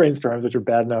brainstorms, which are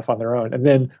bad enough on their own, and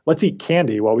then let's eat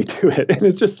candy while we do it. And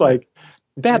it's just like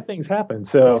bad things happen.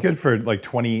 So it's good for like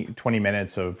 20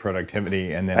 minutes of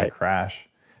productivity and then a crash.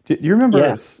 Do you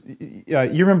remember? Yeah.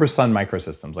 You remember Sun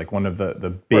Microsystems, like one of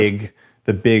the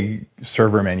big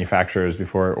server manufacturers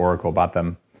before Oracle bought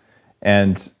them.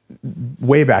 And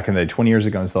way back in the 20 years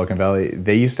ago in Silicon Valley,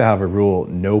 they used to have a rule: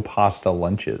 no pasta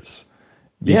lunches,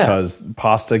 because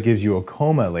pasta gives you a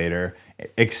coma later.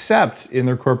 Except in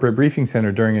their corporate briefing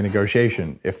center during a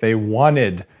negotiation, if they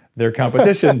wanted their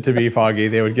competition to be foggy,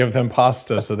 they would give them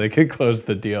pasta so they could close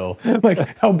the deal.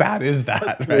 Like, how bad is that?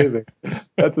 That's amazing.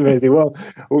 That's amazing. Well,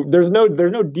 there's no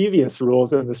devious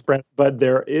rules in the sprint, but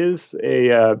there is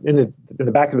in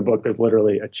the back of the book, there's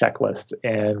literally a checklist,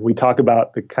 and we talk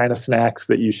about the kind of snacks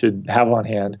that you should have on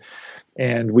hand.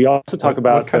 And we also talk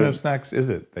about what kind of snacks is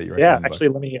it that you recommend? Yeah,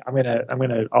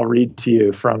 actually, I'll read to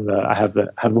you from I have the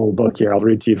little book here. I'll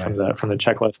read to you from the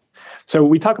checklist. So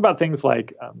we talk about things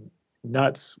like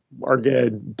nuts are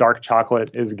good. Dark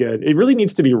chocolate is good. It really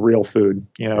needs to be real food.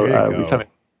 We found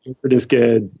yogurt is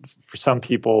good for some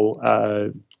people.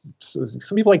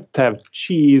 Some people like to have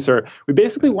cheese, or we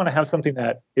basically want to have something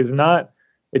that is not.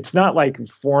 It's not like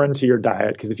foreign to your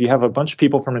diet, because if you have a bunch of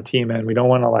people from a team in, we don't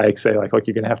want to like say like, look,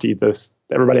 you're going to have to eat this.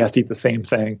 Everybody has to eat the same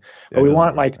thing. But we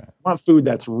want want food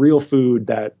that's real food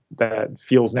that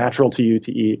feels natural to you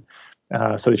to eat.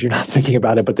 So that you're not thinking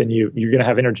about it, but then you're going to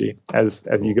have energy as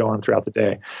you go on throughout the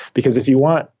day. Because if you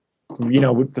want,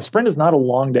 the sprint is not a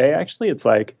long day. Actually, it's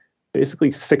like basically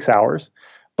 6 hours,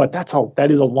 but that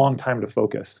is a long time to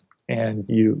focus, and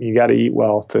you got to eat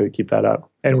well to keep that up.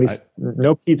 And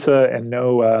no pizza and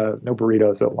no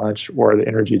burritos at lunch, or the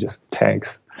energy just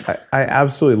tanks. I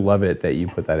absolutely love it that you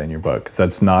put that in your book, because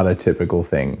that's not a typical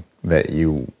thing that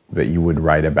you would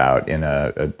write about in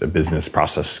a business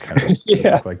process kind of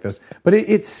book like this. But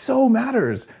it so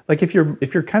matters. Like if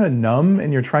you're kind of numb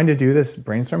and you're trying to do this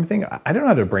brainstorm thing, I don't know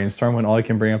how to brainstorm when all I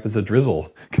can bring up is a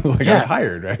drizzle, because I'm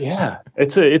tired, right? Yeah,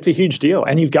 it's a huge deal,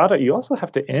 and you also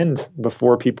have to end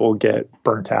before people get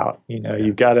burnt out.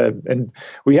 You've got to, and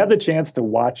we had the chance to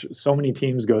watch so many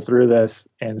teams go through this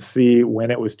and see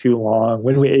when it was too long,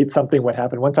 when we ate something, what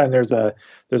happened. One time there's a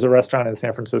restaurant in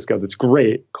San Francisco that's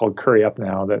great called Curry Up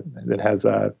Now that has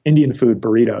Indian food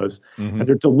burritos, and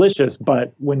they're delicious.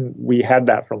 But when we had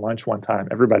that for lunch one time,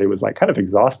 everybody was like kind of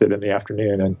exhausted in the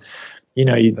afternoon, and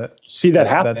you see that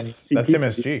happen. That's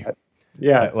MSG.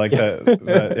 Yeah, like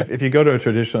if you go to a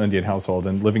traditional Indian household,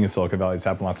 and living in Silicon Valley, it's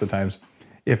happened lots of times.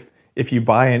 If you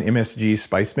buy an MSG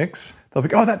spice mix, they'll be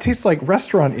like, oh, that tastes like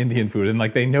restaurant Indian food, and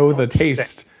like they know the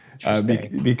taste.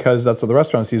 Because that's what the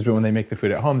restaurants use, but when they make the food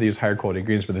at home, they use higher quality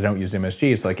ingredients, but they don't use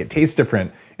MSG. So like it tastes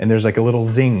different, and there's like a little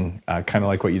zing, kind of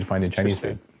like what you'd find in Chinese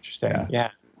food. Interesting.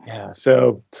 Yeah.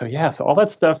 So all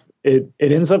that stuff, it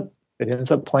ends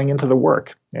up playing into the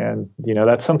work, and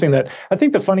that's something that I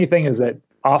think the funny thing is that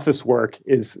office work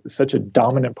is such a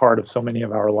dominant part of so many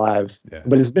of our lives,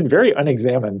 but it's been very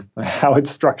unexamined how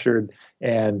it's structured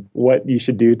and what you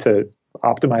should do to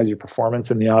optimize your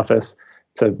performance in the office.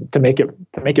 To make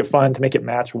it fun, to make it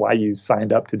match why you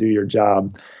signed up to do your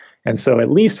job. And so at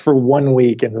least for 1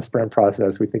 week in the sprint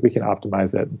process, we think we can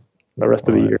optimize it. The rest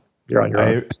of the year, you're on your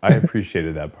own. I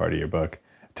appreciated that part of your book.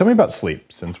 Tell me about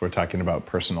sleep, since we're talking about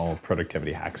personal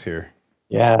productivity hacks here.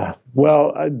 Yeah.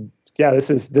 Well, this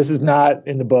is not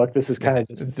in the book. This is kind of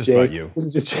just, it's just about you. This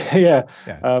is just, yeah.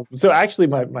 So actually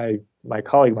my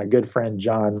colleague, my good friend,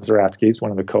 John Zeratsky, is one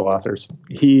of the co-authors.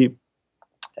 He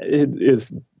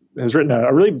has written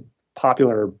a really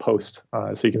popular post,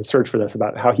 so you can search for this,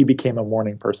 about how he became a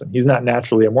morning person. He's not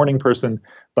naturally a morning person,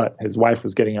 but his wife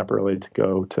was getting up early to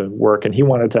go to work, and he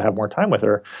wanted to have more time with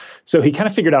her. So he kind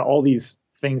of figured out all these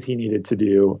things he needed to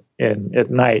do at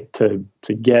night to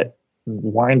get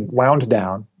wound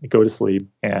down, go to sleep,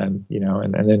 and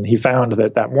then he found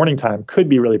that morning time could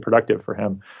be really productive for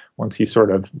him once he sort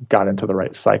of got into the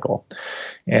right cycle.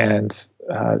 And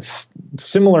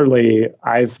similarly,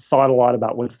 I've thought a lot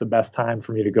about what's the best time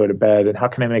for me to go to bed and how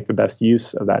can I make the best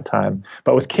use of that time.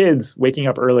 But with kids, waking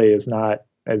up early is not,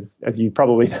 as you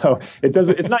probably know,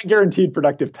 it's not guaranteed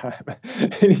productive time.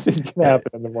 Anything can happen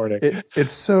in the morning.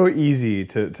 It's so easy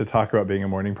to talk about being a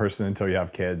morning person until you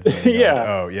have kids. And yeah. Like,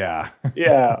 oh yeah.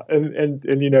 Yeah. And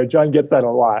John gets that a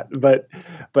lot. But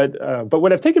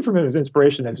what I've taken from him as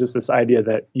inspiration is just this idea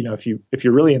that, if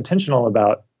you're really intentional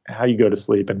about how you go to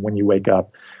sleep and when you wake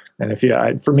up, and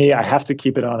for me, I have to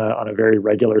keep it on a very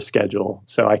regular schedule.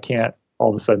 So I can't all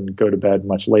of a sudden go to bed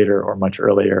much later or much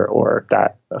earlier, or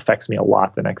that affects me a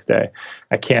lot the next day.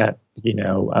 I can't, I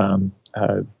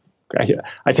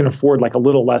can afford like a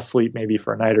little less sleep maybe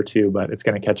for a night or two, but it's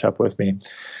going to catch up with me.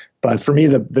 But for me,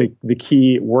 the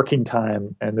key working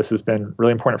time, and this has been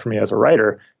really important for me as a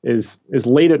writer, is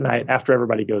late at night after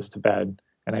everybody goes to bed.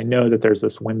 And I know that there's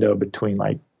this window between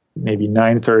like maybe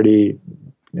 9:30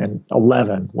 and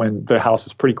 11 when the house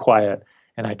is pretty quiet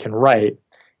and I can write.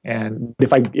 And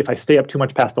if I stay up too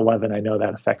much past 11, I know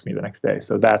that affects me the next day.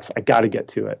 So I got to get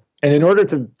to it. And in order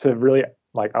to really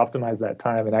like optimize that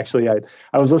time, and actually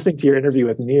I was listening to your interview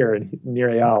with Nir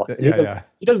Eyal.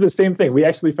 He does the same thing. We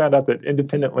actually found out that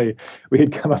independently we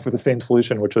had come up with the same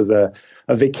solution, which was a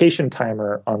vacation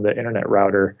timer on the internet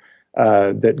router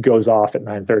that goes off at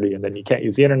 9:30, and then you can't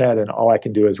use the internet, and all I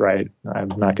can do is write. I'm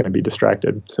not going to be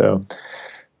distracted. So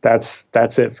that's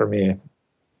it for me.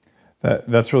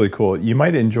 That's really cool. You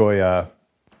might enjoy a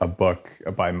book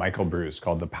by Michael Bruce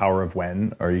called The Power of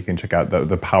When, or you can check out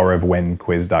the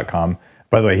powerofwhenquiz.com.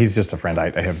 By the way, he's just a friend.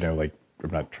 I have no, I'm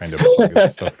not trying to plug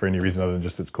his stuff for any reason other than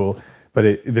just it's cool.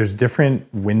 But there's different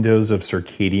windows of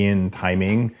circadian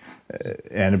timing,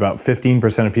 and about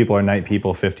 15% of people are night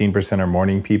people, 15% are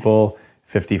morning people,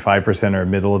 55% are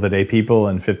middle of the day people,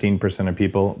 and 15% of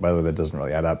people, by the way, that doesn't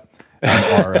really add up,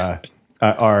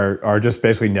 are just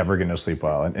basically never going to sleep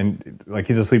well. And like,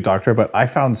 he's a sleep doctor, but I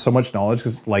found so much knowledge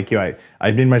because, like you,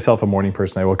 I made myself a morning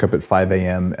person. I woke up at 5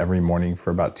 a.m. every morning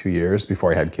for about 2 years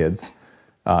before I had kids.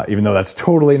 Even though that's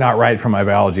totally not right for my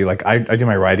biology. Like I do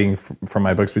my writing from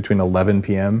my books between 11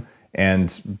 p.m.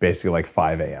 and basically like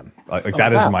 5 a.m. Like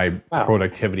that is my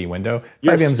productivity window.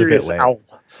 5 a.m. is a bit late. Owl.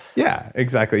 Yeah,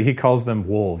 exactly. He calls them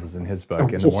wolves in his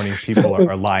book, and the morning people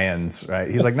are lions,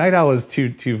 right? He's like, night owl is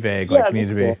too vague. Like, need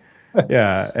to be.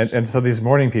 Yeah, and so these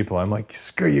morning people, I'm like,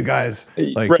 screw you guys,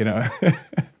 like,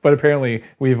 But apparently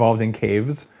we evolved in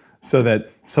caves so that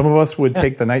some of us would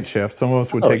take the night shift, some of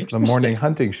us would take the morning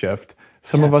hunting shift,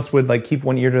 some of us would like keep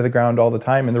one ear to the ground all the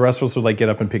time, and the rest of us would like get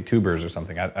up and pick tubers or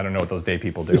something. I don't know what those day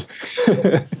people do.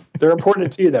 They're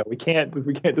important too, though. We can't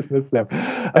dismiss them.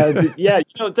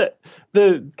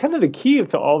 The kind of the key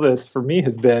to all this for me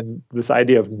has been this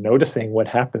idea of noticing what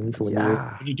happens when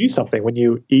you do something, when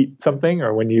you eat something,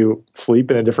 or when you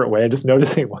sleep in a different way, and just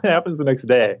noticing what happens the next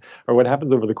day or what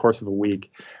happens over the course of a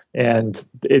week. And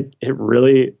it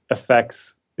really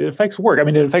affects work. I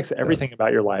mean, it affects everything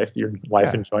about your life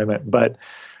enjoyment, but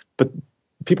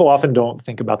people often don't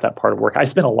think about that part of work. I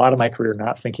spent a lot of my career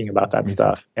not thinking about that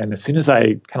stuff. And as soon as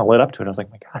I kind of lit up to it, I was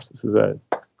like, my gosh, this is a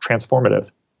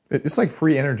transformative. It's like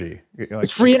free energy.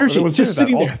 It's free energy. It's just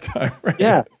sitting there. The time, right?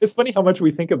 Yeah. It's funny how much we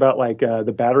think about like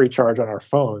the battery charge on our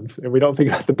phones, and we don't think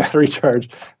about the battery charge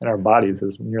in our bodies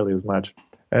as nearly as much.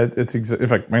 In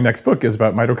fact, my next book is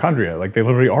about mitochondria. Like, they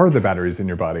literally are the batteries in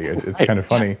your body. It's kind of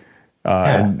funny.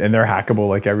 And they're hackable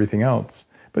like everything else.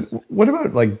 But what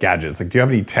about like gadgets? Like, do you have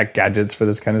any tech gadgets for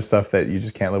this kind of stuff that you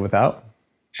just can't live without?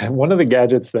 And one of the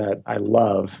gadgets that I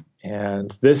love,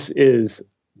 and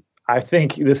I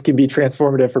think this can be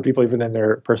transformative for people even in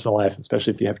their personal life,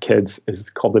 especially if you have kids, is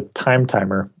called the time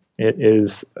timer. It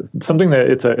is something that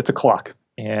it's a clock,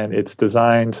 and it's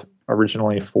designed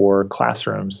originally for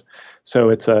classrooms. So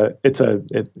it's a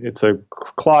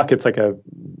clock. It's like an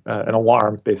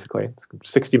alarm, basically. It's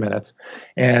 60 minutes,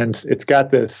 and it's got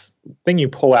this thing you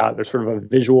pull out. There's sort of a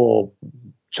visual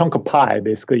chunk of pie.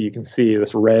 Basically, you can see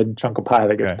this red chunk of pie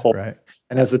that gets pulled,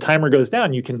 And as the timer goes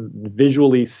down, you can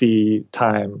visually see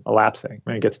time elapsing.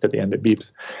 When it gets to the end, it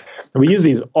beeps. And we use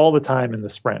these all the time in the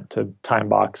sprint to time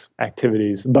box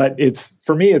activities. But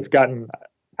for me, it's gotten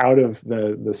out of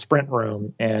the sprint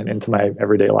room and into my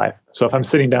everyday life. So if I'm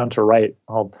sitting down to write,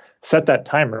 I'll set that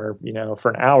timer,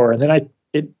 for an hour, and then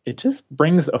it just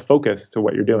brings a focus to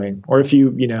what you're doing. Or if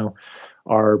you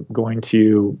are going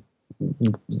to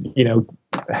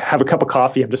have a cup of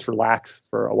coffee and just relax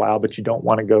for a while, but you don't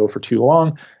want to go for too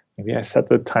long, maybe I set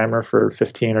the timer for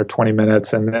 15 or 20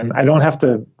 minutes, and then I don't have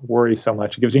to worry so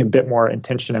much. It gives me a bit more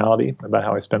intentionality about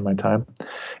how I spend my time.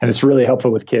 And it's really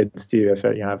helpful with kids too. If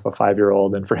I have a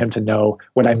 5-year-old, and for him to know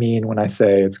what I mean when I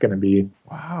say it's going to be,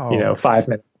 5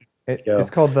 minutes. It's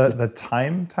called the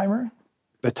time timer?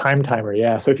 The time timer,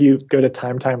 yeah. So if you go to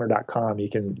timetimer.com, you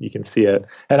can see it.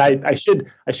 And I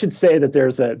should say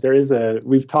that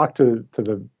we've talked to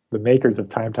the makers of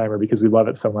Time Timer because we love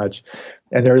it so much,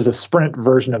 and there is a sprint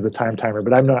version of the Time Timer,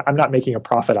 but I'm not making a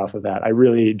profit off of that. I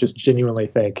really just genuinely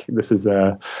think this is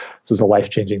a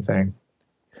life-changing thing.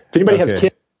 If anybody has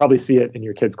kids, probably see it in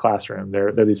your kid's classroom.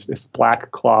 They're this black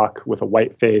clock with a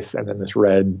white face and then this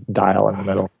red dial in the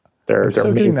middle. I'm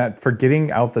so getting that for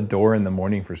getting out the door in the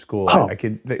morning for school.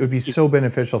 It would be so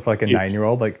beneficial for like a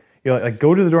 9-year-old. Like, like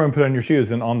go to the door and put on your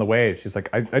shoes, and on the way, she's like,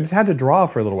 I just had to draw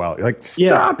for a little while. You're like,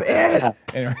 stop it. Yeah.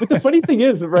 Anyway. But the funny thing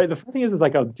is, right? The funny thing is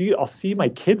like I'll see my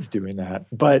kids doing that,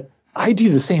 but I do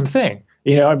the same thing.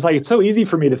 I'm like, it's so easy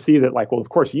for me to see that, like, well, of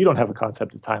course you don't have a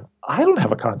concept of time. I don't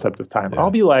have a concept of time. Yeah.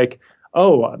 I'll be like,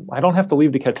 oh, I don't have to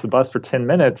leave to catch the bus for 10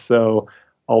 minutes, so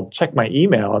I'll check my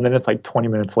email, and then it's like 20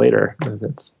 minutes later.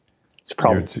 It's a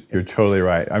problem. You're totally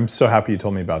right. I'm so happy you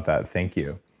told me about that. Thank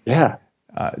you. Yeah.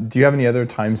 Do you have any other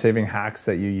time-saving hacks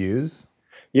that you use?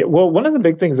 Yeah. Well, one of the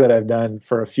big things that I've done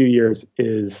for a few years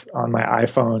is on my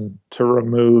iPhone to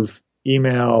remove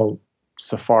email,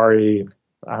 Safari.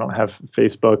 I don't have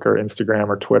Facebook or Instagram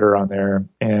or Twitter on there.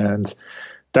 And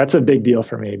that's a big deal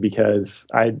for me because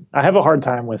I have a hard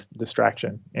time with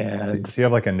distraction. And so you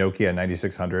have like a Nokia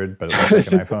 9600, but it looks like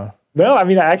an iPhone? No, I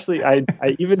mean, I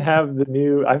even have I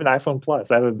have an iPhone Plus.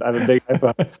 I have a big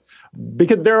iPhone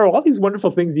because there are all these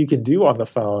wonderful things you can do on the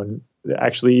phone,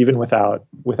 actually, even without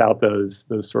those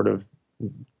sort of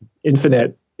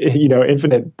infinite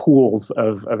pools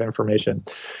of information.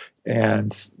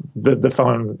 And the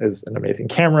phone is an amazing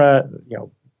camera.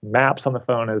 Maps on the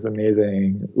phone is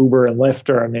amazing. Uber and Lyft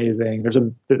are amazing.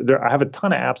 I have a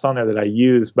ton of apps on there that I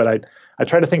use, but I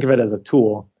try to think of it as a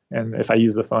tool. And if I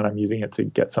use the phone, I'm using it to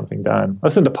get something done.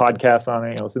 Listen to podcasts on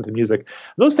it, listen to music.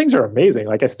 Those things are amazing.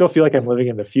 Like, I still feel like I'm living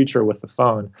in the future with the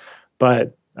phone,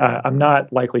 but I'm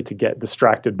not likely to get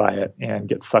distracted by it and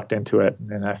get sucked into it.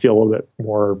 And I feel a little bit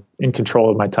more in control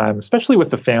of my time, especially with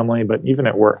the family, but even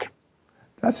at work.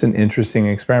 That's an interesting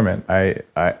experiment. I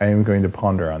am going to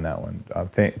ponder on that one.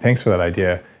 Thanks for that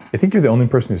idea. I think you're the only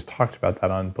person who's talked about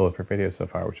that on Bulletproof Radio so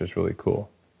far, which is really cool.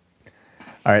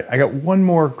 All right, I got one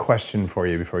more question for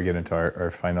you before we get into our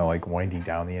final, winding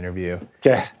down the interview.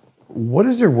 Okay. What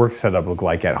does your work setup look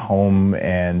like at home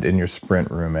and in your sprint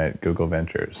room at Google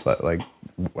Ventures?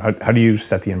 How do you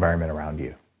set the environment around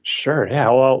you? Sure,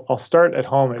 yeah. Well, I'll start at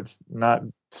home. It's not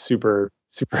super,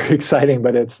 super exciting,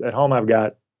 but it's at home. I've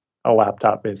got a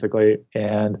laptop basically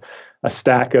and a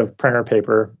stack of printer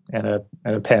paper and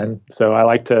a pen. So I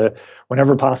like to,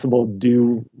 whenever possible,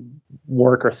 do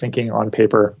work or thinking on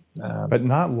paper. But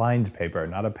not lined paper,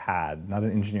 not a pad, not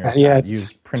an engineer's pad.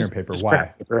 Use printer paper. Why?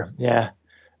 Printer paper. Yeah.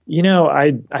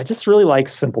 I just really like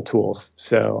simple tools.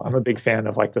 So I'm a big fan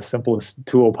of the simplest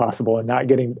tool possible and not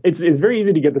getting, it's very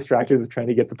easy to get distracted with trying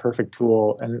to get the perfect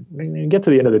tool. And when you get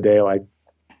to the end of the day,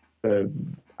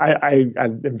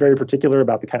 I'm very particular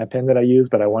about the kind of pen that I use,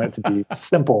 but I want it to be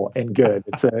simple and good.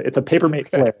 It's a Papermate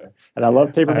flare, and I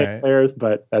love Papermate flares,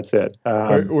 but that's it.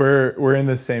 We're in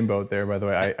the same boat there, by the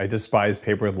way. I despise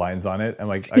paper with lines on it. I'm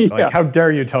like, how dare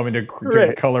you tell me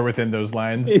to color within those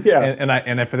lines? Yeah.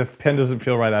 And if the pen doesn't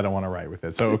feel right, I don't want to write with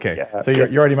it. So so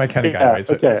you're already my kind of guy, right?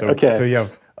 So you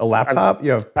have a laptop,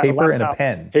 you have paper and a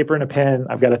pen. Paper and a pen.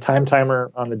 I've got a time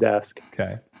timer on the desk.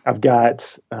 Okay. I've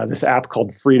got this app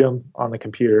called Freedom on the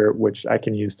computer, which I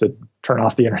can use to turn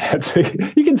off the internet. So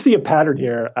you can see a pattern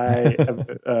here. I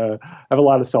have a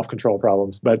lot of self-control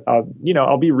problems, but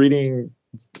I'll be reading,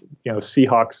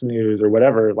 Seahawks news or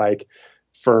whatever,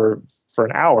 for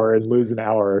an hour and lose an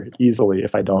hour easily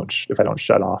if I don't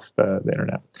shut off the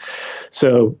internet.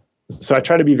 So I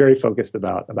try to be very focused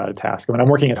about a task. And when I'm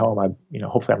working at home,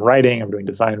 hopefully I'm writing, I'm doing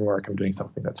design work, I'm doing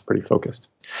something that's pretty focused.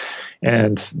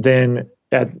 And then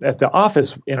at the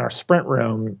office in our sprint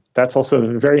room, that's also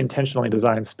a very intentionally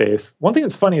designed space. One thing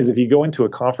that's funny is if you go into a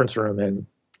conference room and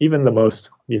even the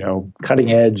most,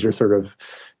 cutting edge or sort of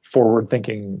forward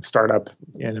thinking startup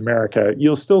in America,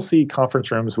 you'll still see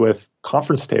conference rooms with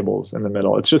conference tables in the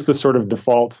middle. It's just a sort of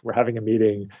default. We're having a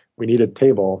meeting. We need a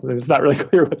table. And it's not really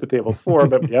clear what the table's for,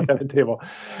 but we have to have a table.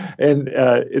 And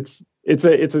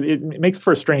it makes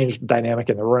for a strange dynamic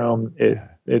in the room.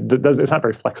 It's not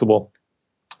very flexible.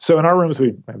 So in our rooms,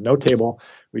 we have no table.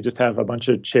 We just have a bunch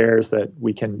of chairs that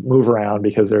we can move around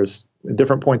because there's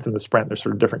different points in the sprint. There's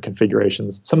sort of different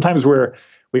configurations. Sometimes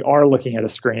we are looking at a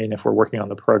screen if we're working on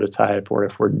the prototype or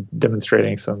if we're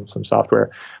demonstrating some software.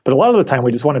 But a lot of the time,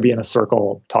 we just want to be in a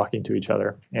circle talking to each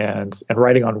other and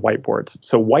writing on whiteboards.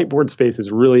 So whiteboard space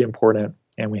is really important,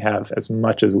 and we have as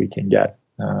much as we can get.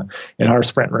 In our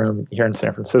sprint room here in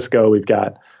San Francisco, we've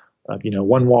got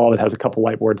one wall that has a couple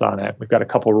whiteboards on it. We've got a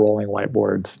couple rolling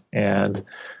whiteboards, and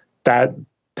that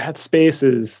space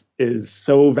is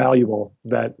so valuable.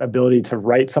 That ability to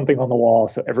write something on the wall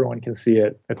so everyone can see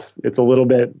it. It's a little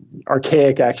bit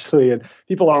archaic actually, and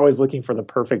people are always looking for the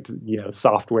perfect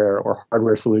software or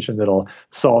hardware solution that'll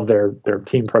solve their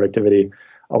team productivity.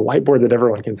 A whiteboard that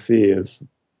everyone can see is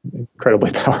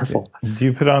incredibly powerful. Do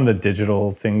you put on the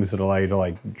digital things that allow you to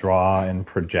like draw and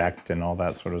project and all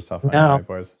that sort of stuff on No,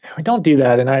 whiteboards? we don't do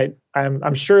that, and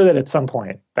I'm sure that at some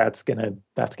point that's gonna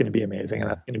be amazing, and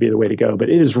that's gonna be the way to go. But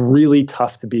it is really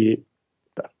tough to be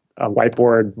a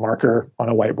whiteboard marker on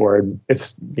a whiteboard.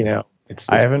 It's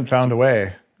I haven't found a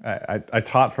way. I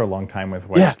taught for a long time with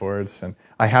whiteboards, and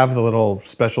I have the little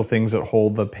special things that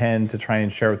hold the pen to try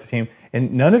and share with the team,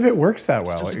 and none of it works that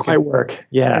well. It doesn't quite work.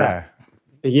 Yeah.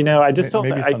 I just don't.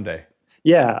 Maybe someday.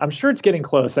 Yeah, I'm sure it's getting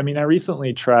close. I mean, I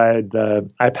recently tried the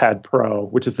iPad Pro,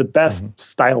 which is the best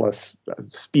stylus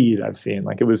speed I've seen.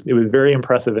 Like it was very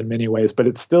impressive in many ways, but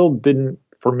it still didn't,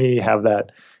 for me, have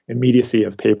that immediacy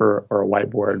of paper or a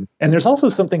whiteboard. And there's also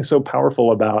something so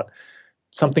powerful about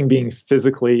something being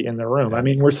physically in the room. I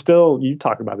mean, you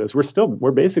talk about this,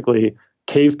 we're basically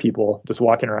cave people just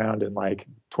walking around in like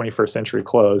 21st century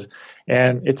clothes.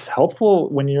 And it's helpful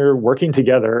when you're working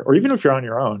together, or even if you're on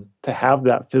your own, to have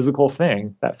that physical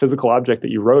thing, that physical object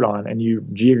that you wrote on, and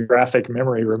geographic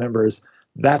memory remembers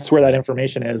that's where that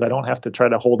information is. I don't have to try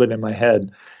to hold it in my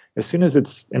head. As soon as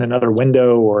it's in another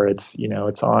window or it's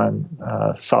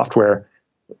on software,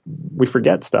 we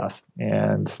forget stuff,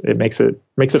 and it makes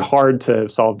it hard to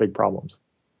solve big problems.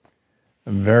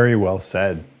 Very well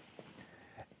said.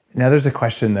 Now, there's a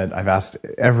question that I've asked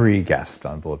every guest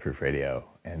on Bulletproof Radio,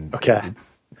 and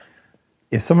it's,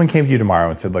 if someone came to you tomorrow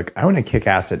and said, "Look, I want to kick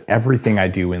ass at everything I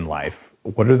do in life,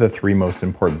 what are the 3 most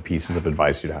important pieces of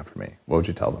advice you'd have for me?" What would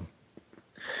you tell them?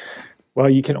 Well,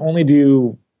 you can only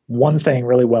do one thing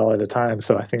really well at a time.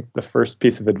 So I think the first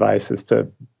piece of advice is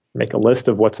to make a list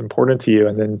of what's important to you,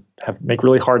 and then make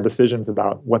really hard decisions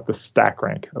about what the stack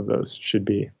rank of those should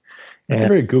be. That's a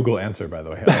very Google answer, by the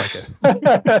way. I like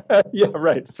it. Yeah,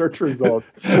 right. Search results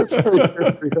for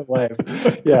your frequent life.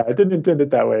 Yeah, I didn't intend it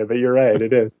that way, but you're right.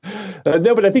 It is.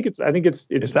 No, but I think it's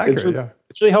accurate.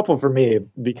 It's really helpful for me,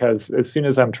 because as soon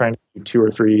as I'm trying to do 2 or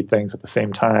 3 things at the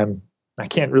same time, I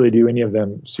can't really do any of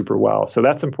them super well. So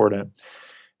that's important.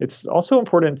 It's also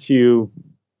important to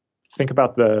think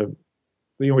about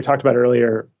we talked about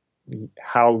earlier,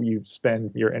 how you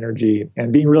spend your energy,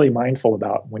 and being really mindful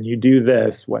about when you do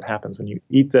this, what happens when you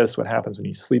eat this, what happens when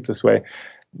you sleep this way.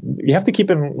 You have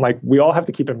to we all have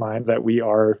to keep in mind that we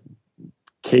are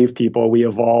cave people. We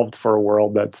evolved for a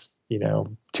world that's,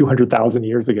 200,000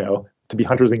 years ago to be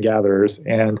hunters and gatherers,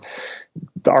 and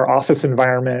our office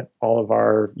environment, all of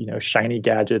our, shiny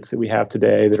gadgets that we have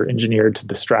today that are engineered to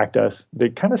distract us, they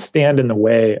kind of stand in the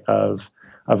way of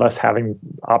us having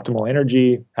optimal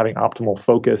energy, having optimal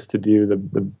focus to do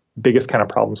the biggest kind of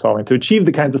problem solving, to achieve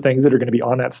the kinds of things that are going to be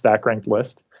on that stack ranked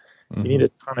list. You need a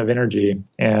ton of energy,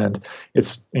 and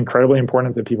it's incredibly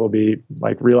important that people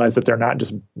realize that they're not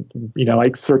just,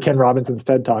 like Sir Ken Robinson's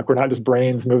TED Talk, we're not just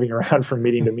brains moving around from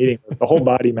meeting to meeting. The whole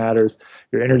body matters.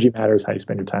 Your energy matters. How you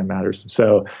spend your time matters.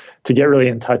 So to get really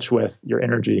in touch with your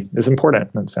energy is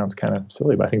important. That sounds kind of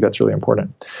silly, but I think that's really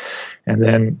important. And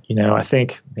then, I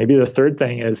think maybe the third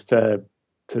thing is to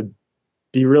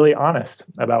be really honest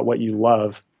about what you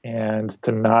love, and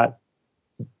to not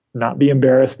be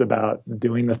embarrassed about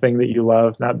doing the thing that you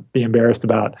love, not be embarrassed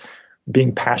about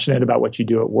being passionate about what you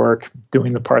do at work,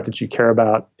 doing the part that you care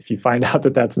about. If you find out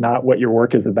that that's not what your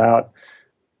work is about,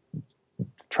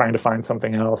 trying to find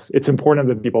something else. It's important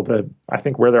that people I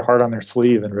think, wear their heart on their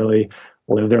sleeve and really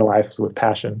live their lives with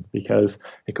passion, because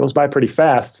it goes by pretty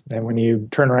fast. And when you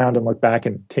turn around and look back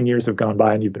and 10 years have gone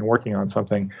by and you've been working on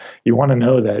something, you want to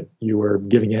know that you were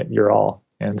giving it your all.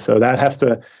 And so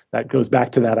that goes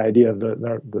back to that idea of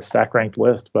the stack ranked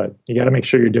list, but you got to make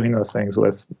sure you're doing those things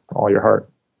with all your heart.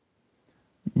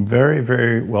 Very,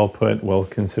 very well put, well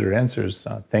considered answers.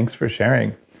 Thanks for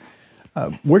sharing.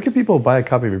 Where can people buy a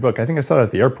copy of your book? I think I saw it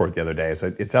at the airport the other day,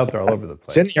 so it's out there all over the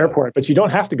place. It's in the airport, but you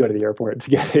don't have to go to the airport to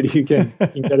get it. You can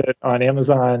get it on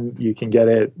Amazon. You can get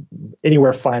it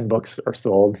anywhere fine books are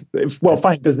sold. Well,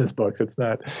 fine business books. It's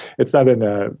not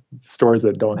in stores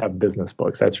that don't have business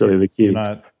books. That's really the key. You're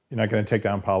not going to take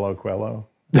down Paulo Coelho?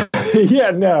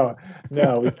 Yeah, no.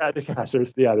 Gosh,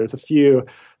 there's a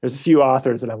few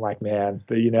authors that I'm like, man,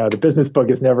 the business book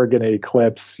is never going to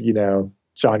eclipse,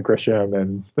 John Grisham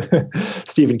and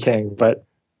Stephen King, but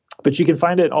you can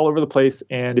find it all over the place.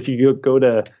 And if you go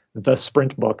to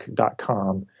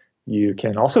thesprintbook.com, you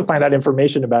can also find out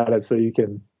information about it, so you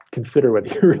can consider whether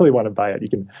you really want to buy it. You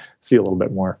can see a little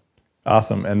bit more.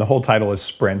 Awesome. And the whole title is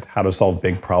Sprint: How to Solve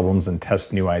Big Problems and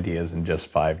Test New Ideas in Just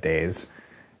 5 Days.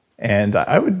 And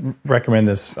I would recommend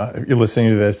this. If you're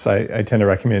listening to this, I tend to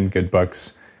recommend good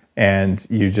books. And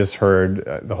you just heard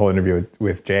the whole interview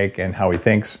with Jake and how he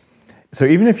thinks. So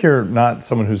even if you're not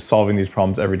someone who's solving these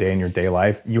problems every day in your day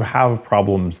life, you have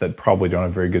problems that probably don't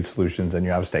have very good solutions, and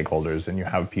you have stakeholders and you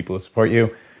have people who support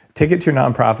you. Take it to your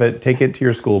nonprofit, take it to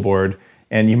your school board,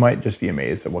 and you might just be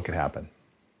amazed at what could happen.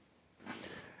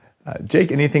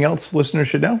 Jake, anything else listeners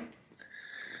should know?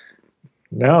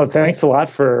 No, thanks a lot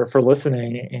for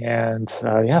listening. And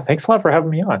thanks a lot for having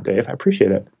me on, Dave. I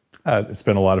appreciate it. It's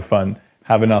been a lot of fun.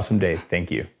 Have an awesome day.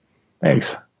 Thank you.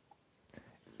 Thanks.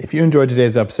 If you enjoyed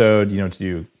today's episode, you know what to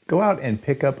do. Go out and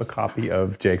pick up a copy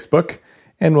of Jake's book.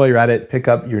 And while you're at it, pick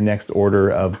up your next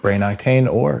order of Brain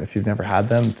Octane, or if you've never had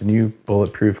them, the new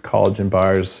Bulletproof collagen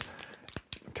bars.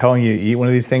 I'm telling you, eat one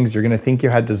of these things, you're going to think you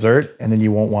had dessert, and then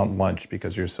you won't want lunch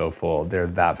because you're so full. They're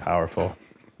that powerful.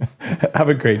 Have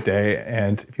a great day.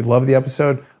 And if you love the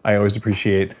episode, I always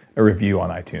appreciate a review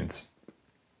on iTunes.